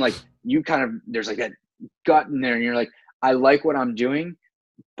me, I'm like, you kind of, there's like that gut in there and you're like, I like what I'm doing,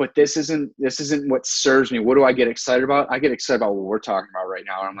 but this isn't what serves me. What do I get excited about? I get excited about what we're talking about right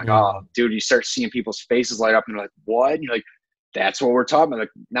now. And I'm like, oh, dude, you start seeing people's faces light up and you're like, what? And you're like, that's what we're talking about.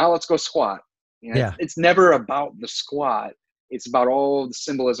 Like, now let's go squat. You know, Yeah. it's never about the squat. It's about all the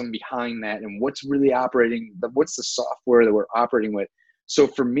symbolism behind that and what's really operating, what's the software that we're operating with. So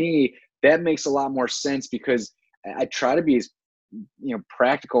for me, that makes a lot more sense because I try to be as, you know,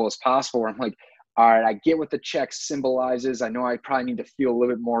 practical as possible, where I'm like, all right, I get what the check symbolizes. I know I probably need to feel a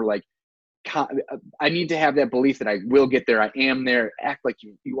little bit more like, I need to have that belief that I will get there. I am there. Act like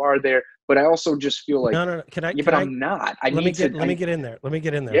you are there. But I also just feel like, no. I'm not. Let me get in there. Let me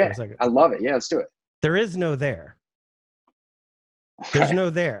get in there yeah, for a second. I love it. Yeah, let's do it. There is no there. Okay. There's no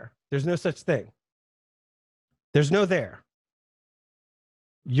there. There's no such thing. There's no there.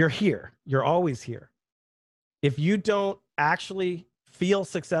 You're here. You're always here. If you don't actually feel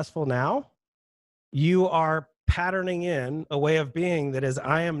successful now, you are patterning in a way of being that is,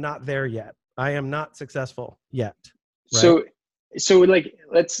 I am not there yet. I am not successful yet. Right? So like,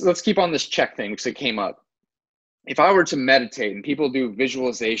 let's keep on this check thing because it came up. If I were to meditate and people do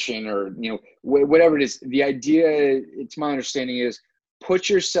visualization or, you know, whatever it is, the idea, it's my understanding is put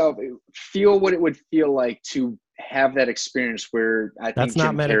yourself, feel what it would feel like to have that experience where I think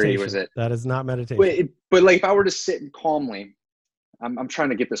Jim Carrey was it. That is not meditation. But like if I were to sit calmly, I'm trying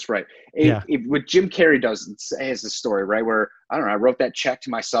to get this right. What Jim Carrey does, has this story, right? Where, I don't know, I wrote that check to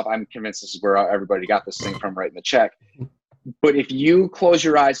myself. I'm convinced this is where everybody got this thing from, writing the check. But if you close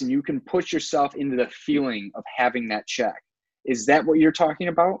your eyes and you can put yourself into the feeling of having that check, is that what you're talking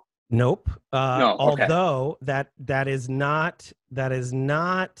about? Nope. No. Okay. Although that is not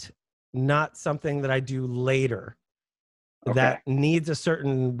something that I do later. Okay. That needs a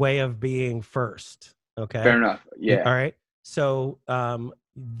certain way of being first. Okay. Fair enough. Yeah. All right. So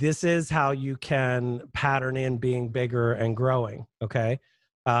this is how you can pattern in being bigger and growing. Okay.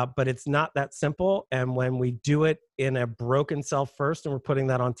 But it's not that simple. And when we do it in a broken self first and we're putting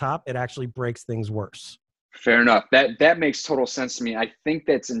that on top, it actually breaks things worse. Fair enough. That makes total sense to me. I think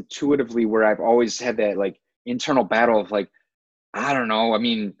that's intuitively where I've always had that like internal battle of like, I don't know. I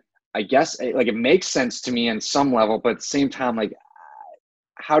mean, I guess like it makes sense to me on some level, but at the same time, like,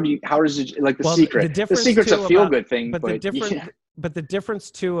 how does it, like the secret? The secret's a feel good thing, but the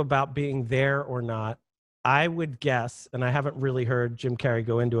difference too about being there or not, I would guess, and I haven't really heard Jim Carrey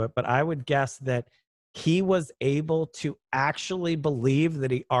go into it, but I would guess that he was able to actually believe that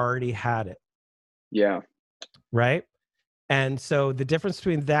he already had it. Yeah. Right. And so the difference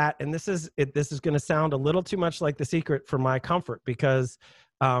between that and this is going to sound a little too much like The Secret for my comfort, because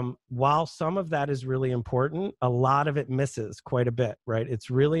while some of that is really important, a lot of it misses quite a bit, right? It's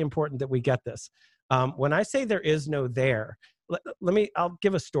really important that we get this. When I say there is no there, I'll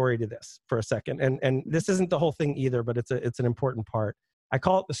give a story to this for a second. And this isn't the whole thing either, but it's an important part. I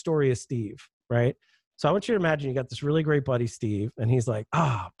call it the story of Steve, right? So I want you to imagine you got this really great buddy, Steve, and he's like,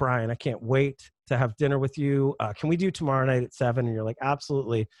 Brian, I can't wait to have dinner with you. Can we do tomorrow night at 7? And you're like,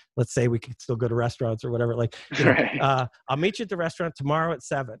 absolutely. Let's say we could still go to restaurants or whatever. Like, you know, right. I'll meet you at the restaurant tomorrow at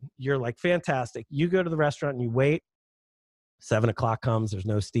 7. You're like, fantastic. You go to the restaurant and you wait. 7 o'clock comes, there's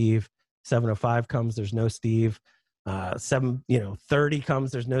no Steve. 7:05 comes, there's no Steve. 7:30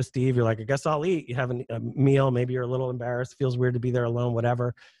 comes, there's no Steve. You're like, I guess I'll eat. You have a meal. Maybe you're a little embarrassed. Feels weird to be there alone,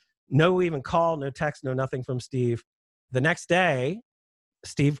 whatever. No even call, no text, no nothing from Steve. The next day,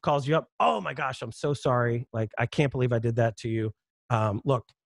 Steve calls you up. Oh my gosh, I'm so sorry. Like, I can't believe I did that to you. Look,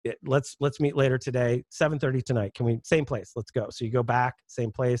 let's meet later today, 7:30 tonight. Can we, same place, let's go. So you go back,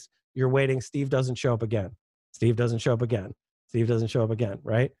 same place. You're waiting. Steve doesn't show up again. Steve doesn't show up again. Steve doesn't show up again,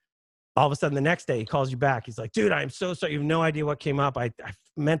 right? All of a sudden, the next day, he calls you back. He's like, dude, I'm so sorry. You have no idea what came up. I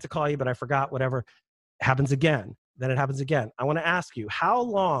meant to call you, but I forgot, whatever. It happens again. Then it happens again. I want to ask you, how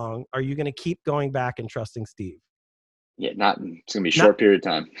long are you going to keep going back and trusting Steve? Yeah, it's gonna be a short period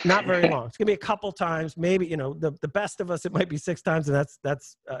of time. Not very long. It's gonna be a couple times, maybe. The best of us, it might be 6 times, and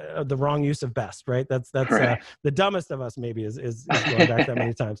that's the wrong use of best, right? That's Right. the dumbest of us maybe is going back that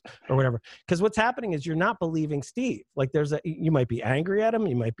many times or whatever. Because what's happening is you're not believing Steve. Like you might be angry at him,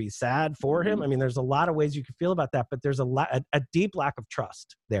 you might be sad for him. I mean, there's a lot of ways you can feel about that, but there's a deep lack of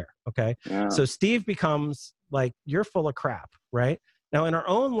trust there. Okay, Yeah. so Steve becomes like, you're full of crap, right? Now in our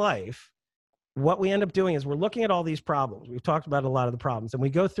own life, what we end up doing is we're looking at all these problems. We've talked about a lot of the problems, and we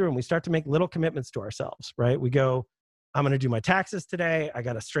go through and we start to make little commitments to ourselves, right? We go, I'm going to do my taxes today. I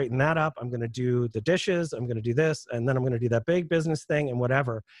got to straighten that up. I'm going to do the dishes. I'm going to do this. And then I'm going to do that big business thing and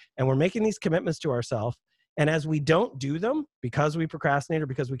whatever. And we're making these commitments to ourselves. And as we don't do them because we procrastinate or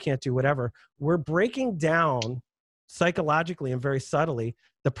because we can't do whatever, we're breaking down psychologically and very subtly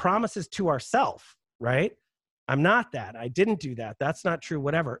the promises to ourselves, right? I'm not that. I didn't do that. That's not true,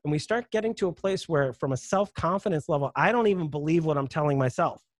 whatever. And we start getting to a place where from a self-confidence level, I don't even believe what I'm telling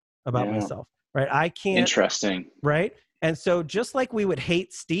myself about myself, right? I can't. Interesting. Right? And so just like we would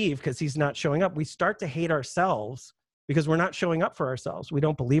hate Steve because he's not showing up, we start to hate ourselves because we're not showing up for ourselves. We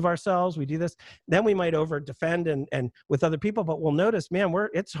don't believe ourselves. We do this. Then we might over defend and with other people, but we'll notice, man,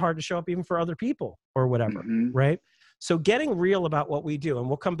 it's hard to show up even for other people or whatever, right? So getting real about what we do, and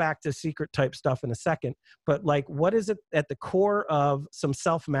we'll come back to secret type stuff in a second, but like, what is it at the core of some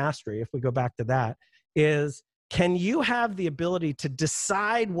self-mastery, if we go back to that, is can you have the ability to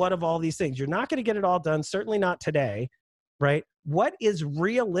decide what of all these things? You're not going to get it all done, certainly not today, right? What is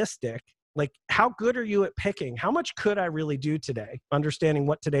realistic? Like, how good are you at picking? How much could I really do today? Understanding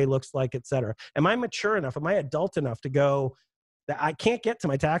what today looks like, et cetera. Am I mature enough? Am I adult enough to go, I can't get to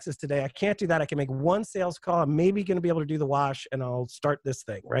my taxes today. I can't do that. I can make one sales call. I'm maybe going to be able to do the wash and I'll start this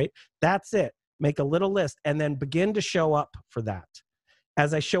thing, right? That's it. Make a little list and then begin to show up for that.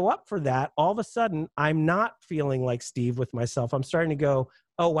 As I show up for that, all of a sudden, I'm not feeling like Steve with myself. I'm starting to go,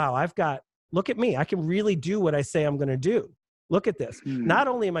 oh, wow, look at me. I can really do what I say I'm going to do. Look at this. Not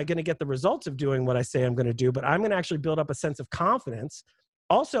only am I going to get the results of doing what I say I'm going to do, but I'm going to actually build up a sense of confidence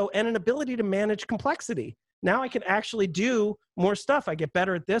also and an ability to manage complexity. Now I can actually do more stuff. I get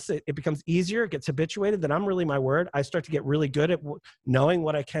better at this. It becomes easier. It gets habituated that I'm really my word. I start to get really good at knowing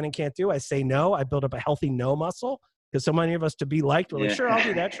what I can and can't do. I say no. I build up a healthy no muscle because so many of us to be liked, we're like, sure, I'll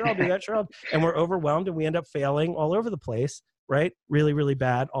do that. Sure, I'll do that. Sure. And we're overwhelmed and we end up failing all over the place, right? Really, really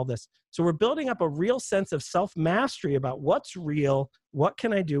bad, all this. So we're building up a real sense of self-mastery about what's real. What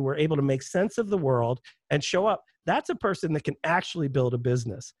can I do? We're able to make sense of the world and show up. That's a person that can actually build a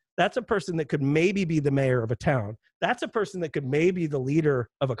business. That's a person that could maybe be the mayor of a town. That's a person that could maybe be the leader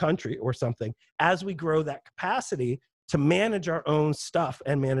of a country or something as we grow that capacity to manage our own stuff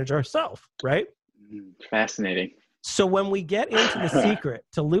and manage ourselves, right? Fascinating. So when we get into the secret,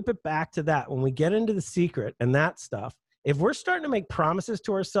 to loop it back to that, when we get into the secret and that stuff, if we're starting to make promises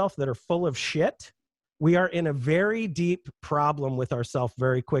to ourselves that are full of shit, we are in a very deep problem with ourselves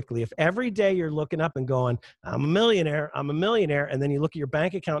very quickly. If every day you're looking up and going, I'm a millionaire, and then you look at your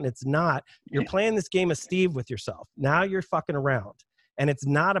bank account and it's not, you're playing this game of Steve with yourself. Now you're fucking around. And it's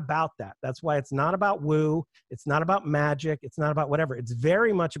not about that. That's why it's not about woo. It's not about magic. It's not about whatever. It's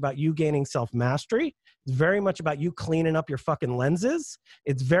very much about you gaining self-mastery. It's very much about you cleaning up your fucking lenses.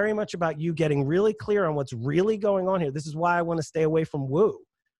 It's very much about you getting really clear on what's really going on here. This is why I want to stay away from woo.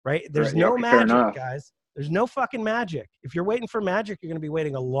 Right? There's no magic, guys. There's no fucking magic. If you're waiting for magic, you're going to be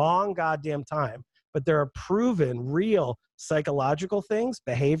waiting a long goddamn time. But there are proven, real psychological things,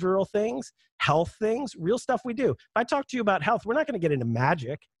 behavioral things, health things, real stuff we do. If I talk to you about health, we're not going to get into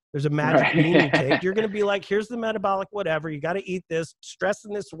magic. There's a magic bean you take. You're going to be like, here's the metabolic whatever. You got to eat this, stress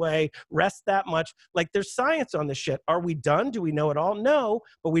in this way, rest that much. Like, there's science on this shit. Are we done? Do we know it all? No,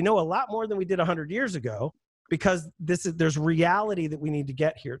 but we know a lot more than we did 100 years ago. Because there's reality that we need to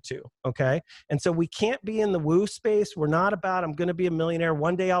get here too, okay? And so we can't be in the woo space. We're not about, I'm going to be a millionaire.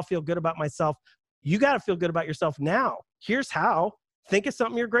 One day I'll feel good about myself. You got to feel good about yourself now. Here's how. Think of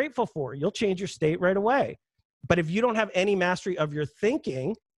something you're grateful for. You'll change your state right away. But if you don't have any mastery of your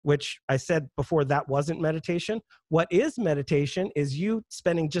thinking, which I said before that wasn't meditation, what is meditation is you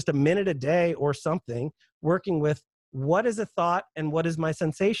spending just a minute a day or something working with what is a thought and what is my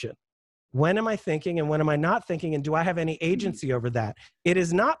sensation? When am I thinking and when am I not thinking? And do I have any agency over that? It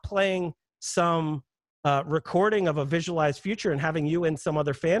is not playing some recording of a visualized future and having you in some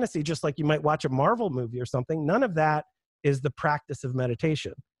other fantasy, just like you might watch a Marvel movie or something. None of that is the practice of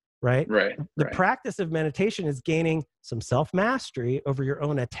meditation, right? The practice of meditation is gaining some self-mastery over your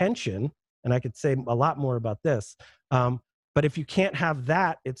own attention. And I could say a lot more about this. But if you can't have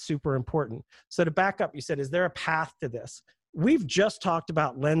that, it's super important. So to back up, you said, is there a path to this? we've just talked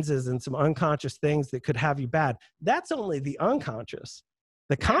about lenses and some unconscious things that could have you bad. That's only the unconscious.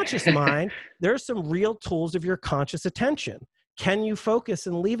 The conscious mind, there's some real tools of your conscious attention. Can you focus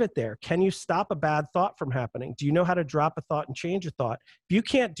and leave it there? Can you stop a bad thought from happening? Do you know how to drop a thought and change a thought? If you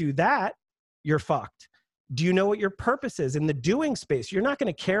can't do that, you're fucked. Do you know what your purpose is in the doing space? You're not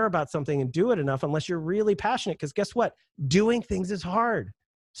going to care about something and do it enough unless you're really passionate, because guess what? Doing things is hard.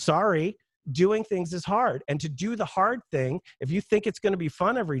 Sorry, doing things is hard. And to do the hard thing, if you think it's going to be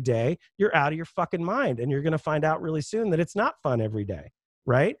fun every day, you're out of your fucking mind, and you're going to find out really soon that it's not fun every day.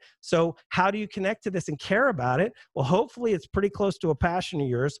 Right? So how do you connect to this and care about it? Well, hopefully it's pretty close to a passion of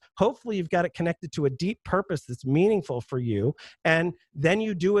yours. Hopefully you've got it connected to a deep purpose that's meaningful for you. And then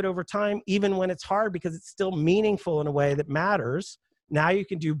you do it over time, even when it's hard, because it's still meaningful in a way that matters. Now you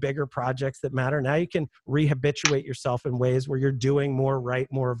can do bigger projects that matter. Now you can rehabituate yourself in ways where you're doing more right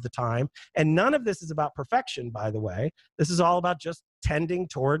more of the time. And none of this is about perfection, by the way. This is all about just tending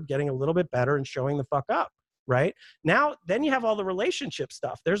toward getting a little bit better and showing the fuck up. Right? Now, then you have all the relationship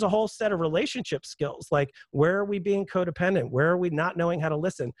stuff. There's a whole set of relationship skills. Like, where are we being codependent? Where are we not knowing how to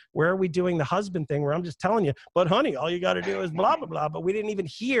listen? Where are we doing the husband thing where I'm just telling you, but honey, all you got to do is blah, blah, blah. But we didn't even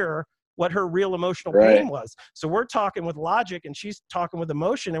hear what her real emotional pain was. So we're talking with logic and she's talking with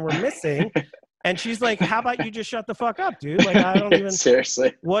emotion, and we're missing. And she's like, how about you just shut the fuck up, dude? Like, I don't even,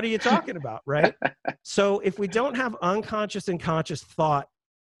 seriously, what are you talking about? Right? So if we don't have unconscious and conscious thought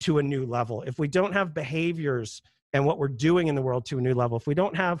to a new level, if we don't have behaviors and what we're doing in the world to a new level, if we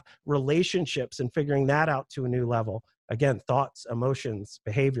don't have relationships and figuring that out to a new level, again, thoughts, emotions,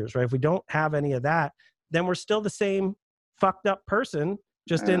 behaviors, right? If we don't have any of that, then we're still the same fucked up person,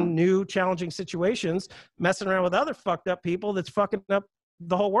 just in new challenging situations, messing around with other fucked up people that's fucking up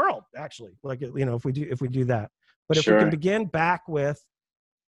the whole world, actually. Like, you know, if we do that. But if we can begin back with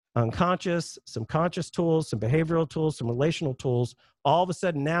unconscious, some conscious tools, some behavioral tools, some relational tools, all of a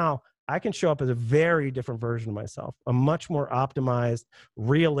sudden now I can show up as a very different version of myself, a much more optimized,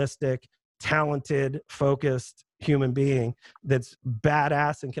 realistic, talented, focused human being that's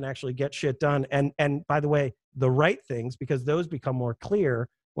badass and can actually get shit done. And by the way, the right things, because those become more clear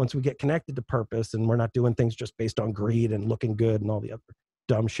once we get connected to purpose and we're not doing things just based on greed and looking good and all the other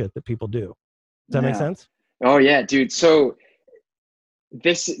dumb shit that people do. Does that make sense? Oh yeah, dude. So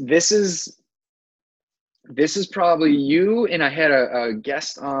this is probably you, and I had a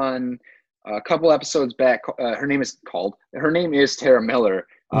guest on a couple episodes back. Her name is Tara Miller.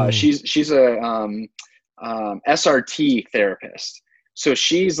 She's a SRT therapist. So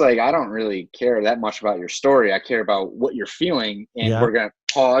she's like, I don't really care that much about your story. I care about what you're feeling, and we're gonna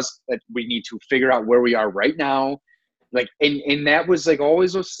pause. That we need to figure out where we are right now. Like, and that was like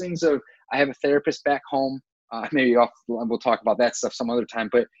always those things of, I have a therapist back home. Maybe we'll talk about that stuff some other time,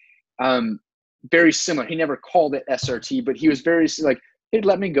 but very similar. He never called it SRT, but he was very like, he'd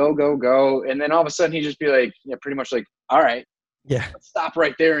let me go. And then all of a sudden he'd just be like, yeah, pretty much like, all right, let's stop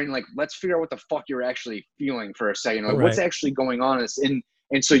right there. And like, let's figure out what the fuck you're actually feeling for a second. Like, what's actually going on?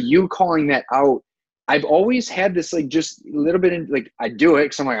 And so you calling that out, I've always had this, like, just a little bit in, like, I do it,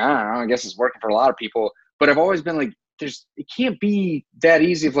 'cause I'm like, I don't know, I guess it's working for a lot of people, but I've always been like, it can't be that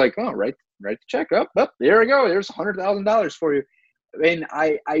easy of like, oh, right, the check up, there we go. There's $100,000 for you. And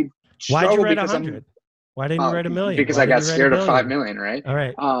I why'd you write 100? Why didn't you write 1 million? Because I got scared of 5 million, right? All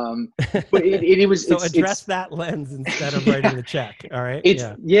right. But it was, so address that lens instead of writing the check. All right.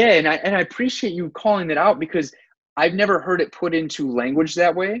 And I appreciate you calling that out, because I've never heard it put into language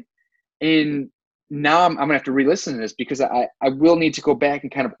that way. And now I'm gonna have to re-listen to this, because I will need to go back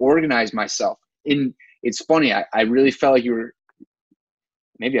and kind of organize myself. And it's funny, I really felt like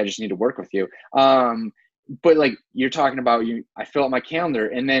maybe I just need to work with you. But like you're talking about, I fill out my calendar,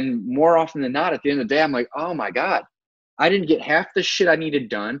 and then more often than not, at the end of the day, I'm like, oh my God, I didn't get half the shit I needed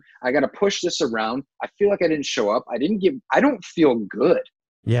done. I got to push this around. I feel like I didn't show up. I don't feel good.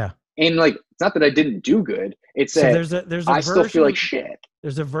 Yeah. And like, it's not that I didn't do good. It's that there's a I still feel like shit.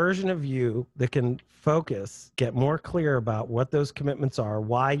 There's a version of you that can focus, get more clear about what those commitments are,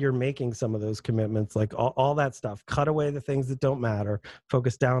 why you're making some of those commitments, like all that stuff. Cut away the things that don't matter,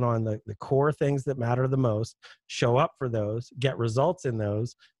 focus down on the core things that matter the most, show up for those, get results in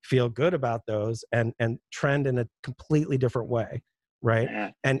those, feel good about those, and trend in a completely different way. Right. Yeah.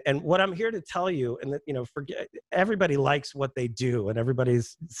 And what I'm here to tell you, and that, forget, everybody likes what they do and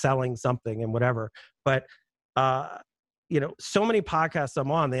everybody's selling something and whatever, but, so many podcasts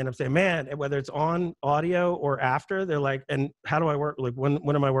I'm on, they end up saying, man, whether it's on audio or after, they're like, and how do I work? Like, when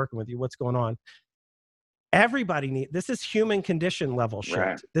am I working with you? What's going on? everybody this is human condition level shit.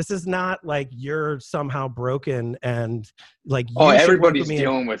 Right. This is not like you're somehow broken and like you should work everybody's with me.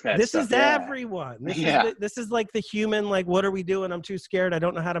 dealing with that This stuff. is everyone. This is like the human, like, what are we doing? I'm too scared. I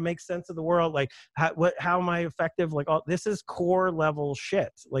don't know how to make sense of the world. Like, how am I effective? Like, all this is core level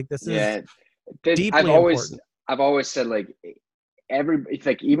shit. Like, this is deeply important. I've always said, like, it's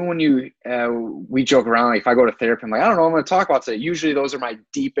like, even when we joke around, like, if I go to therapy, I'm like, I don't know, I'm going to talk about today. Usually those are my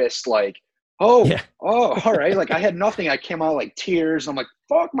deepest, like, all right. Like, I had nothing. I came out like tears. I'm like,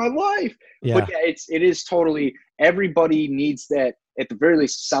 fuck my life. Yeah. But it is totally, everybody needs that, at the very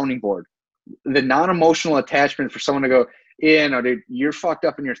least, sounding board. The non-emotional attachment for someone to go, yeah, no, dude, you're fucked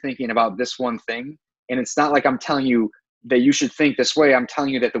up and you're thinking about this one thing. And it's not like I'm telling you that you should think this way. I'm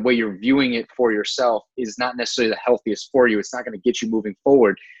telling you that the way you're viewing it for yourself is not necessarily the healthiest for you. It's not going to get you moving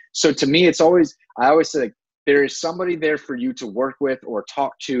forward. So to me, I always say, like, there is somebody there for you to work with or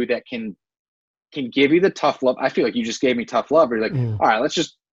talk to that can give you the tough love. I feel like you just gave me tough love. You're like, all right, let's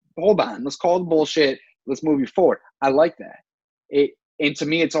just hold on. Let's call the bullshit. Let's move you forward. I like that. And to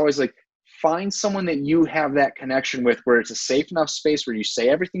me, it's always like, find someone that you have that connection with, where it's a safe enough space where you say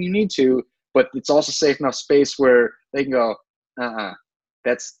everything you need to, but it's also safe enough space where they can go,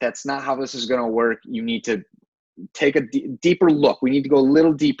 that's not how this is going to work. You need to take a deeper look. We need to go a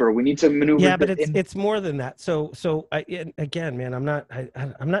little deeper. We need to maneuver. Yeah, but it's more than that. So again, man, I'm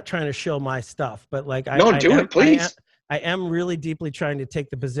not trying to show my stuff, but like, please. I am really deeply trying to take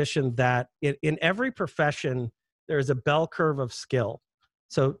the position that in every profession, there is a bell curve of skill.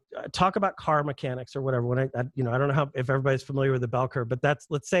 So talk about car mechanics or whatever. When I don't know if everybody's familiar with the bell curve, but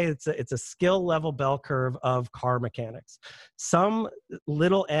let's say it's a skill level bell curve of car mechanics. Some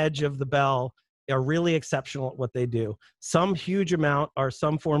little edge of the bell are really exceptional at what they do. Some huge amount are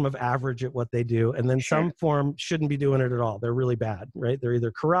some form of average at what they do. And then some form shouldn't be doing it at all. They're really bad, right? They're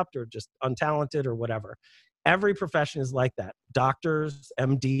either corrupt or just untalented or whatever. Every profession is like that. Doctors,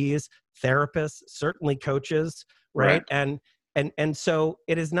 MDs, therapists, certainly coaches, right? And so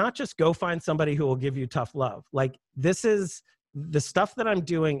it is not just go find somebody who will give you tough love. Like, this is the stuff that I'm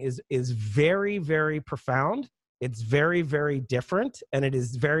doing is very, very profound. It's very, very different, and it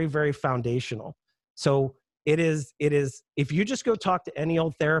is very, very foundational. So it is, if you just go talk to any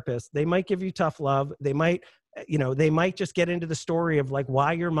old therapist, they might give you tough love. They might just get into the story of like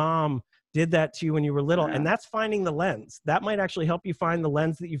why your mom did that to you when you were little. And that's finding the lens. That might actually help you find the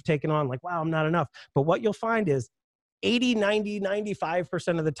lens that you've taken on. Like, wow, I'm not enough. But what you'll find is 80, 90,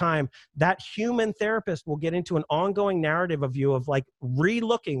 95% of the time, that human therapist will get into an ongoing narrative of you of like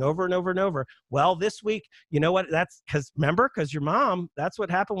re-looking over and over and over. Well, this week, you know what? That's because your mom, that's what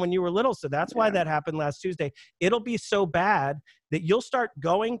happened when you were little. So that's why that happened last Tuesday. It'll be so bad that you'll start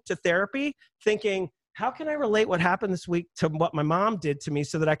going to therapy thinking, how can I relate what happened this week to what my mom did to me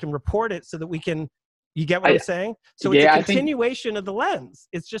so that I can report it so that we can, you get what I'm saying? So it's a continuation of the lens.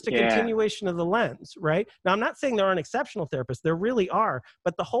 It's just a continuation of the lens, right? Now, I'm not saying there aren't exceptional therapists. There really are.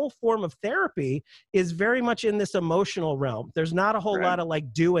 But the whole form of therapy is very much in this emotional realm. There's not a whole lot of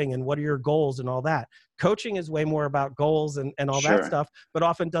like doing and what are your goals and all that. Coaching is way more about goals and all that stuff, but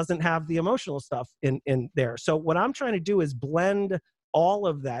often doesn't have the emotional stuff in there. So what I'm trying to do is blend all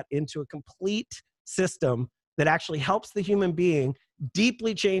of that into a complete system that actually helps the human being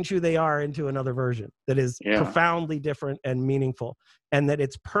deeply change who they are into another version that is profoundly different and meaningful, and that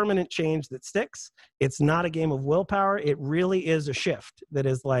it's permanent change that sticks. It's not a game of willpower. It really is a shift that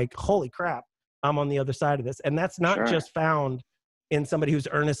is like, holy crap, I'm on the other side of this. And that's not just found in somebody who's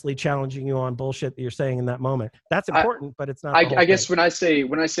earnestly challenging you on bullshit that you're saying in that moment. That's important, but it's not. I guess when I say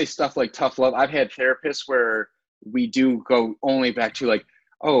stuff like tough love, I've had therapists where we do go only back to like,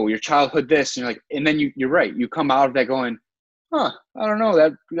 oh, your childhood this, and you're like, and then you're right. You come out of that going, I don't know,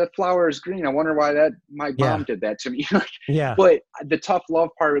 that flower is green. I wonder why my mom did that to me. But the tough love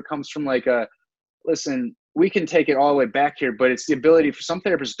part of it comes from like listen, we can take it all the way back here, but it's the ability for some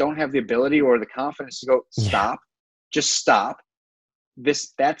therapists don't have the ability or the confidence to go, stop, just stop.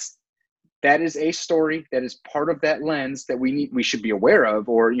 That is a story that is part of that lens that we should be aware of,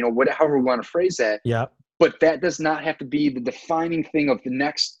 or, however we want to phrase that. Yeah. But that does not have to be the defining thing of the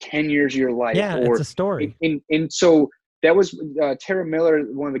next 10 years of your life. Yeah, it's a story. And so that was Tara Miller,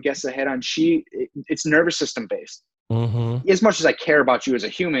 one of the guests I had on. It's nervous system based. Mm-hmm. As much as I care about you as a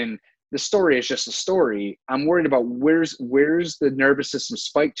human, the story is just a story. I'm worried about where's the nervous system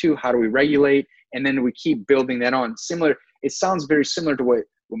spike to? How do we regulate? And then we keep building that on. It sounds very similar to what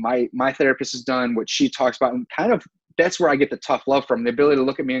my therapist has done, what she talks about. And kind of that's where I get the tough love from, the ability to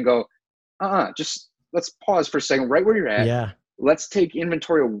look at me and go, just let's pause for a second, right where you're at. Yeah. Let's take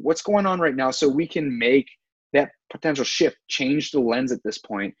inventory of what's going on right now so we can make that potential shift, change the lens at this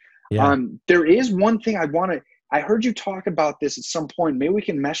point. Yeah. There is one thing I heard you talk about this at some point. Maybe we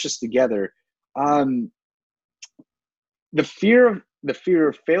can mesh this together. The fear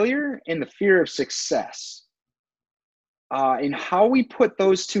of failure and the fear of success. And how we put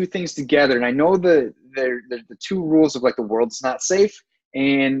those two things together. And I know the two rules of like the world's not safe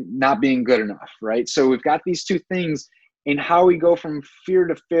and not being good enough, right? So we've got these two things, and how we go from fear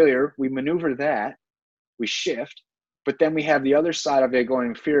to failure, we maneuver that, we shift, but then we have the other side of it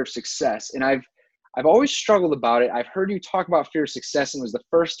going fear of success. And I've always struggled about it. I've heard you talk about fear of success, and it was the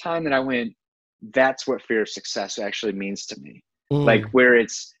first time that I went, that's what fear of success actually means to me. Like where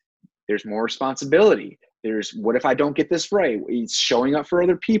there's more responsibility. There's, what if I don't get this right? It's showing up for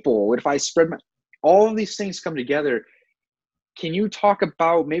other people. What if I spread all of these things come together. Can you talk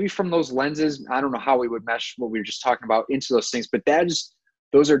about, maybe from those lenses, I don't know how we would mesh what we were just talking about into those things, but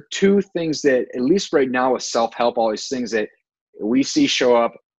those are two things that, at least right now with self-help, all these things that we see show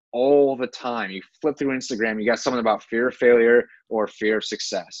up all the time. You flip through Instagram, you got something about fear of failure or fear of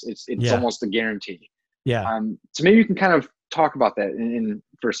success. It's almost a guarantee. Yeah. So maybe you can kind of talk about that in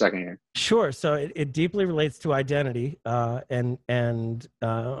for a second here. Sure. So it deeply relates to identity. And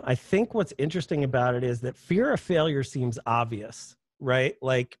I think what's interesting about it is that fear of failure seems obvious, right?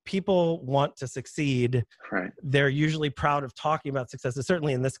 Like people want to succeed. Right. They're usually proud of talking about success.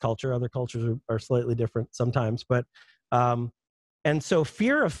 Certainly in this culture, other cultures are slightly different sometimes, but, and so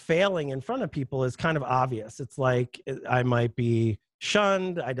fear of failing in front of people is kind of obvious. It's like, I might be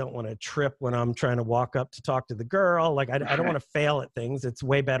shunned. I don't want to trip when I'm trying to walk up to talk to the girl. Like I don't want to fail at things. It's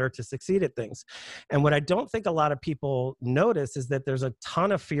way better to succeed at things. And what I don't think a lot of people notice is that there's a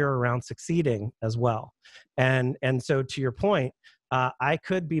ton of fear around succeeding as well. And so to your point, I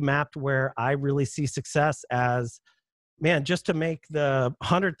could be mapped where I really see success as, man, just to make the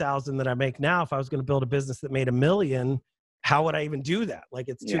 100,000 that I make now, if I was going to build a business that made $1 million, how would I even do that? Like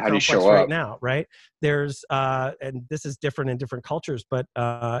it's too complex right now, right? There's, and this is different in different cultures, but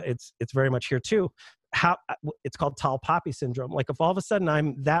it's very much here too. It's called tall poppy syndrome. Like if all of a sudden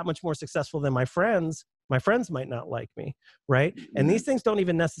I'm that much more successful than my friends might not like me, right? And these things don't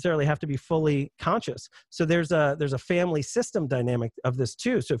even necessarily have to be fully conscious. So there's a family system dynamic of this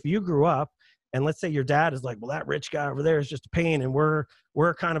too. So if you grew up, and let's say your dad is like, well, that rich guy over there is just a pain, and we're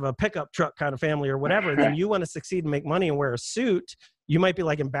kind of a pickup truck kind of family or whatever, and then you want to succeed and make money and wear a suit, you might be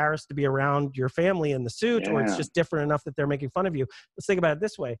like embarrassed to be around your family in the suit, or it's just different enough that they're making fun of you. Let's think about it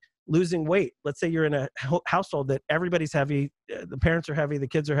this way. Losing weight. Let's say you're in a household that everybody's heavy, the parents are heavy, the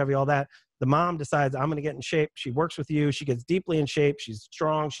kids are heavy, all that. The mom decides, I'm going to get in shape. She works with you. She gets deeply in shape. She's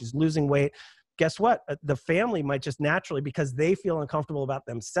strong. She's losing weight. Guess what? The family might just naturally, because they feel uncomfortable about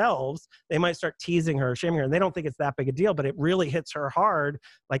themselves, they might start teasing her, shaming her, and they don't think it's that big a deal, but it really hits her hard.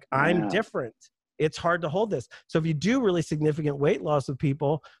 Like, I'm different. It's hard to hold this. So if you do really significant weight loss with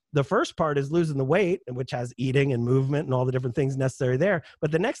people, the first part is losing the weight, which has eating and movement and all the different things necessary there.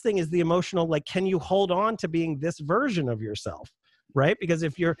 But the next thing is the emotional, like, can you hold on to being this version of yourself? Right? Because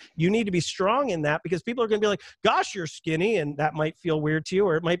if you need to be strong in that, because people are going to be like, gosh, you're skinny. And that might feel weird to you.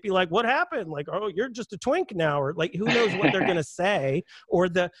 Or it might be like, what happened? Like, oh, you're just a twink now. Or like, who knows what they're going to say. Or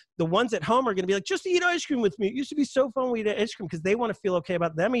the ones at home are going to be like, just eat ice cream with me. It used to be so fun when we eat ice cream, because they want to feel okay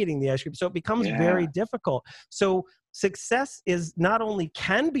about them eating the ice cream. So it becomes very difficult. So success is not only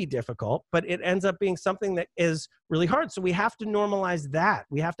can be difficult, but it ends up being something that is really hard. So we have to normalize that.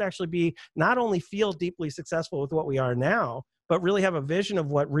 We have to actually be, not only feel deeply successful with what we are now, but really have a vision of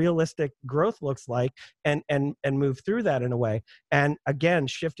what realistic growth looks like, and move through that in a way. And again,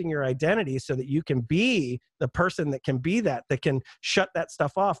 shifting your identity so that you can be the person that can be that can shut that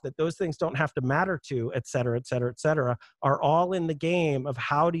stuff off, that those things don't have to matter to, et cetera, et cetera, et cetera, are all in the game of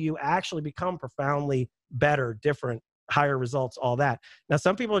how do you actually become profoundly better, different, higher results, all that. Now,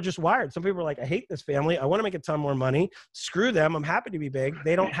 some people are just wired. Some people are like, I hate this family. I want to make a ton more money. Screw them. I'm happy to be big.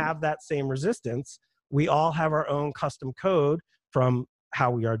 They don't have that same resistance. We all have our own custom code from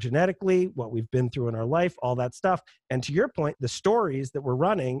how we are genetically, what we've been through in our life, all that stuff. And to your point, the stories that we're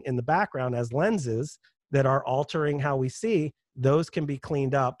running in the background as lenses that are altering how we see, those can be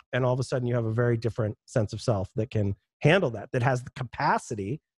cleaned up. And all of a sudden you have a very different sense of self that can handle that has the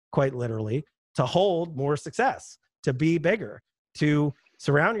capacity, quite literally, to hold more success, to be bigger, to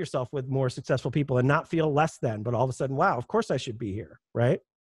surround yourself with more successful people and not feel less than, but all of a sudden, wow, of course I should be here. Right?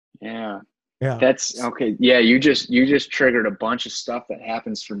 Yeah. Yeah. That's okay. Yeah. You just triggered a bunch of stuff that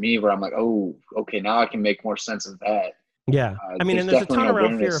happens for me where I'm like, oh, okay, now I can make more sense of that. Yeah. I mean, and there's a ton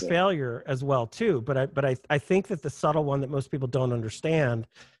around fear of there. failure as well too. But I think that the subtle one that most people don't understand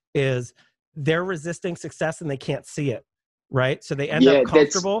is they're resisting success and they can't see it. Right. So they end up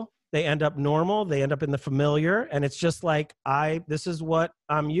comfortable They end up normal. They end up in the familiar. And it's just like, this is what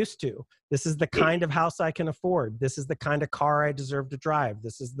I'm used to. This is the kind of house I can afford. This is the kind of car I deserve to drive.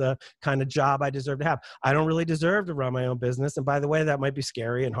 This is the kind of job I deserve to have. I don't really deserve to run my own business. And by the way, that might be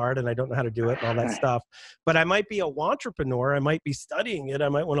scary and hard, and I don't know how to do it and all that stuff. But I might be a entrepreneur. I might be studying it. I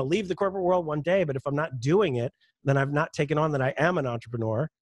might want to leave the corporate world one day. But if I'm not doing it, then I've not taken on that I am an entrepreneur,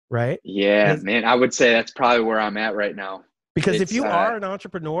 right? Yeah, man. I would say that's probably where I'm at right now. Because if you are an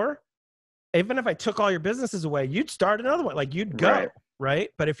entrepreneur, even if I took all your businesses away, you'd start another one. Like you'd go, right?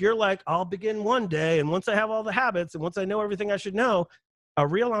 But if you're like, I'll begin one day, and once I have all the habits, and once I know everything I should know, a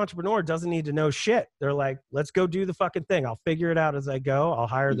real entrepreneur doesn't need to know shit. They're like, let's go do the fucking thing. I'll figure it out as I go. I'll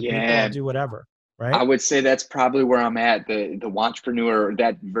hire the people. I'll do whatever, right? I would say that's probably where I'm at. The entrepreneur,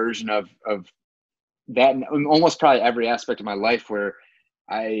 that version of that, almost probably every aspect of my life, where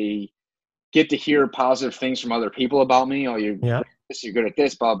I get to hear positive things from other people about me. Oh, you're good at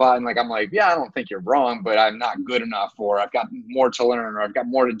this, blah, blah. And like, I'm like, yeah, I don't think you're wrong, but I'm not good enough, or I've got more to learn, or I've got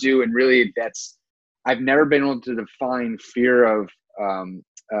more to do. And really I've never been able to define fear of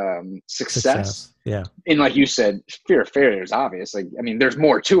success. Yeah. And like you said, fear of failure is obvious. Like, I mean, there's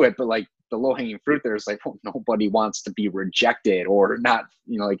more to it, but like the low hanging fruit there is like, well, nobody wants to be rejected or not,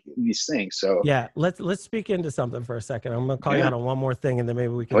 like these things. So yeah, let's speak into something for a second. I'm going to call you out on one more thing, and then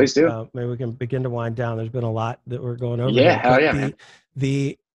maybe we can, please do. Maybe we can begin to wind down. There's been a lot that we're going over. Yeah. Hell yeah, man.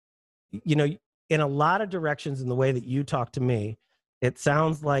 In a lot of directions in the way that you talk to me, it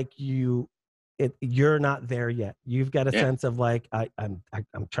sounds like you're not there yet. You've got a sense of like, I'm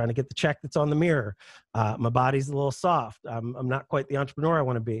trying to get the check that's on the mirror. My body's a little soft. I'm not quite the entrepreneur I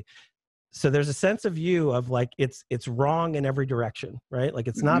want to be. So there's a sense of you of like, it's wrong in every direction, right? Like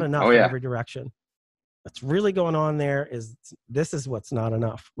it's not enough in every direction. What's really going on there is this is what's not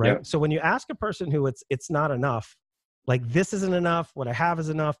enough, right? Yep. So when you ask a person who it's not enough, like this isn't enough, what I have is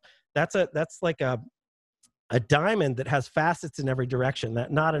enough. That's like a diamond that has facets in every direction.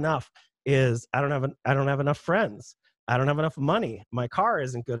 That not enough is I don't have enough friends. I don't have enough money. My car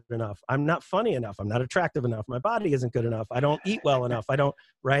isn't good enough. I'm not funny enough. I'm not attractive enough. My body isn't good enough. I don't eat well enough.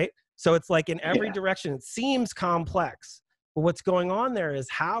 Right? So it's like in every direction, it seems complex. But what's going on there is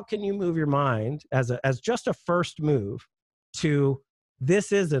how can you move your mind as just a first move to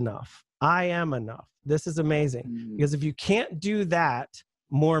this is enough. I am enough. This is amazing. Because if you can't do that,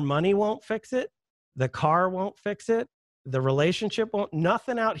 more money won't fix it. The car won't fix it. The relationship won't.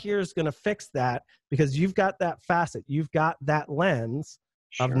 Nothing out here is going to fix that because you've got that facet. You've got that lens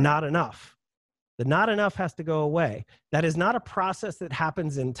of not enough. The not enough has to go away. That is not a process that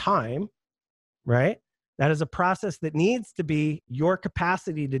happens in time, right? That is a process that needs to be your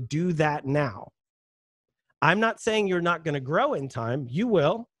capacity to do that now. I'm not saying you're not going to grow in time. You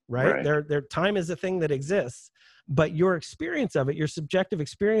will, right? Their time is a thing that exists, but your experience of it, your subjective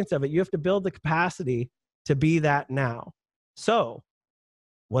experience of it, you have to build the capacity to be that now. So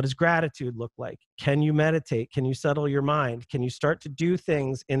what does gratitude look like? Can you meditate? Can you settle your mind? Can you start to do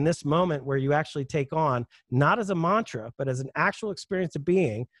things in this moment where you actually take on, not as a mantra, but as an actual experience of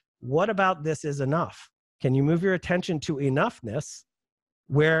being, what about this is enough? Can you move your attention to enoughness,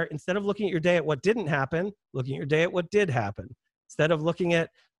 where instead of looking at your day at what didn't happen, looking at your day at what did happen? Instead of looking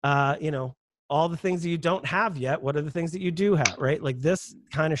at, all the things that you don't have yet, what are the things that you do have, right? Like this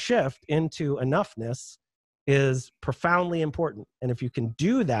kind of shift into enoughness is profoundly important. And if you can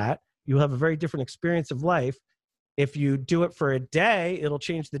do that, you'll have a very different experience of life. If you do it for a day, it'll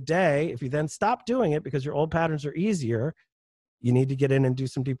change the day. If you then stop doing it because your old patterns are easier, you need to get in and do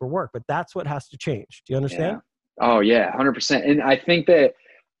some deeper work. But that's what has to change. Do you understand? Yeah. Oh yeah, 100%. And I think that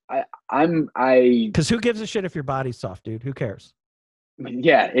because who gives a shit if your body's soft, dude? Who cares?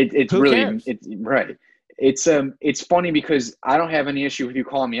 Yeah, it's who really cares? It's right. It's funny because I don't have any issue with you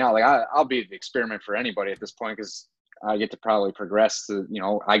calling me out. Like I'll be the experiment for anybody at this point because I get to probably progress to,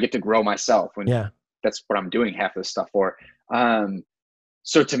 I get to grow myself when that's what I'm doing half of this stuff for.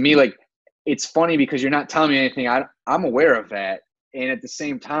 So to me, like, it's funny because you're not telling me anything. I'm aware of that. And at the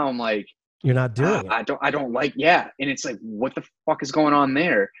same time, I'm like, you're not doing it. I don't like, And it's like, what the fuck is going on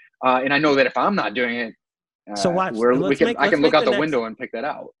there? And I know that if I'm not doing it, so watch. I can look out the window and pick that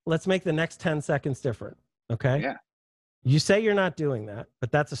out. Let's make the next 10 seconds different. Okay. Yeah. You say you're not doing that,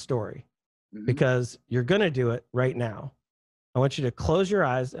 but that's a story because you're going to do it right now. I want you to close your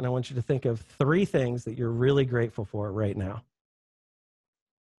eyes and I want you to think of 3 things that you're really grateful for right now.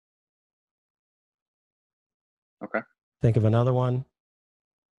 Okay. Think of another one.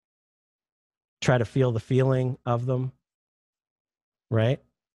 Try to feel the feeling of them. Right?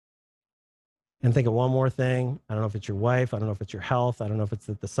 And think of one more thing. I don't know if it's your wife. I don't know if it's your health. I don't know if it's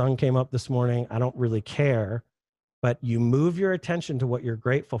that the sun came up this morning. I don't really care. but you move your attention to what you're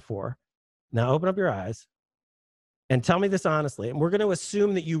grateful for. Now open up your eyes and tell me this honestly. And we're going to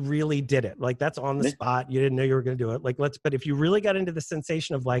assume that you really did it. Like that's on the spot. You didn't know you were going to do it. Like but if you really got into the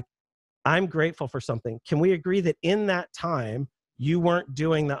sensation of like, I'm grateful for something, can we agree that in that time you weren't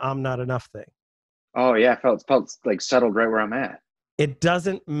doing the I'm not enough thing? Oh yeah. Felt like settled right where I'm at. It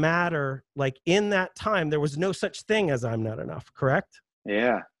doesn't matter. Like in that time, there was no such thing as I'm not enough, correct?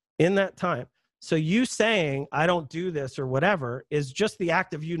 Yeah. In that time. So you saying, I don't do this or whatever is just the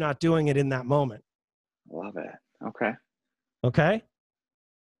act of you not doing it in that moment. Love it. Okay. Okay.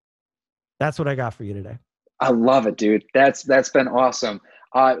 That's what I got for you today. I love it, dude. That's been awesome.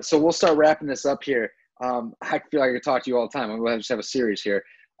 So we'll start wrapping this up here. I feel like I could talk to you all the time. We'll just have a series here.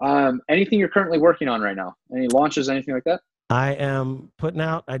 Anything you're currently working on right now? Any launches, anything like that? I am putting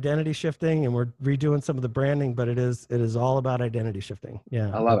out identity shifting and we're redoing some of the branding, but it is all about identity shifting. Yeah.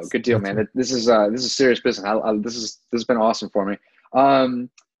 I love it. Good deal, man. This is serious business. This has been awesome for me.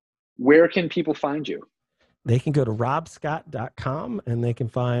 Where can people find you? They can go to robscott.com and they can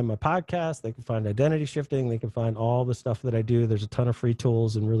find my podcast. They can find identity shifting. They can find all the stuff that I do. There's a ton of free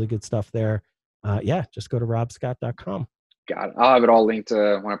tools and really good stuff there. Just go to robscott.com. Got it. I'll have it all linked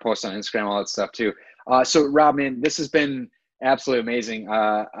when I post on Instagram, all that stuff too. So Rob, man, this has been absolutely amazing.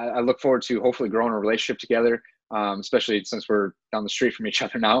 I look forward to hopefully growing a relationship together, especially since we're down the street from each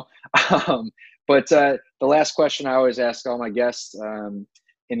other now. But the last question I always ask all my guests,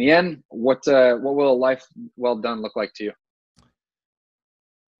 in the end, what will a life well done look like to you?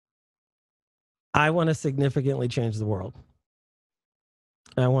 I want to significantly change the world.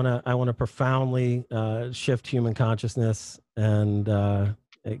 I want to profoundly shift human consciousness and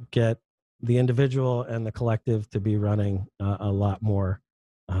get the individual and the collective to be running a lot more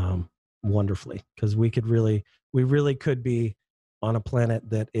wonderfully, because we really could be on a planet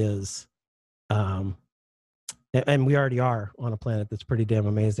that is and we already are on a planet that's pretty damn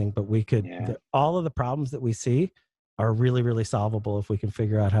amazing, but we could all of the problems that we see are really, really solvable if we can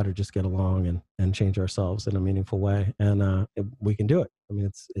figure out how to just get along and change ourselves in a meaningful way. And we can do it. I mean,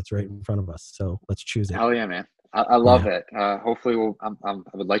 it's right in front of us. So let's choose it. Hell yeah, man. I love it. Hopefully I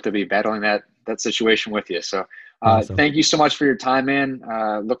would like to be battling that situation with you. So awesome. Thank you so much for your time, man.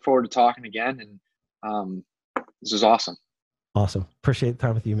 Look forward to talking again. And this is awesome. Awesome. Appreciate the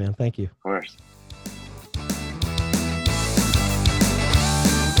time with you, man. Thank you. Of course.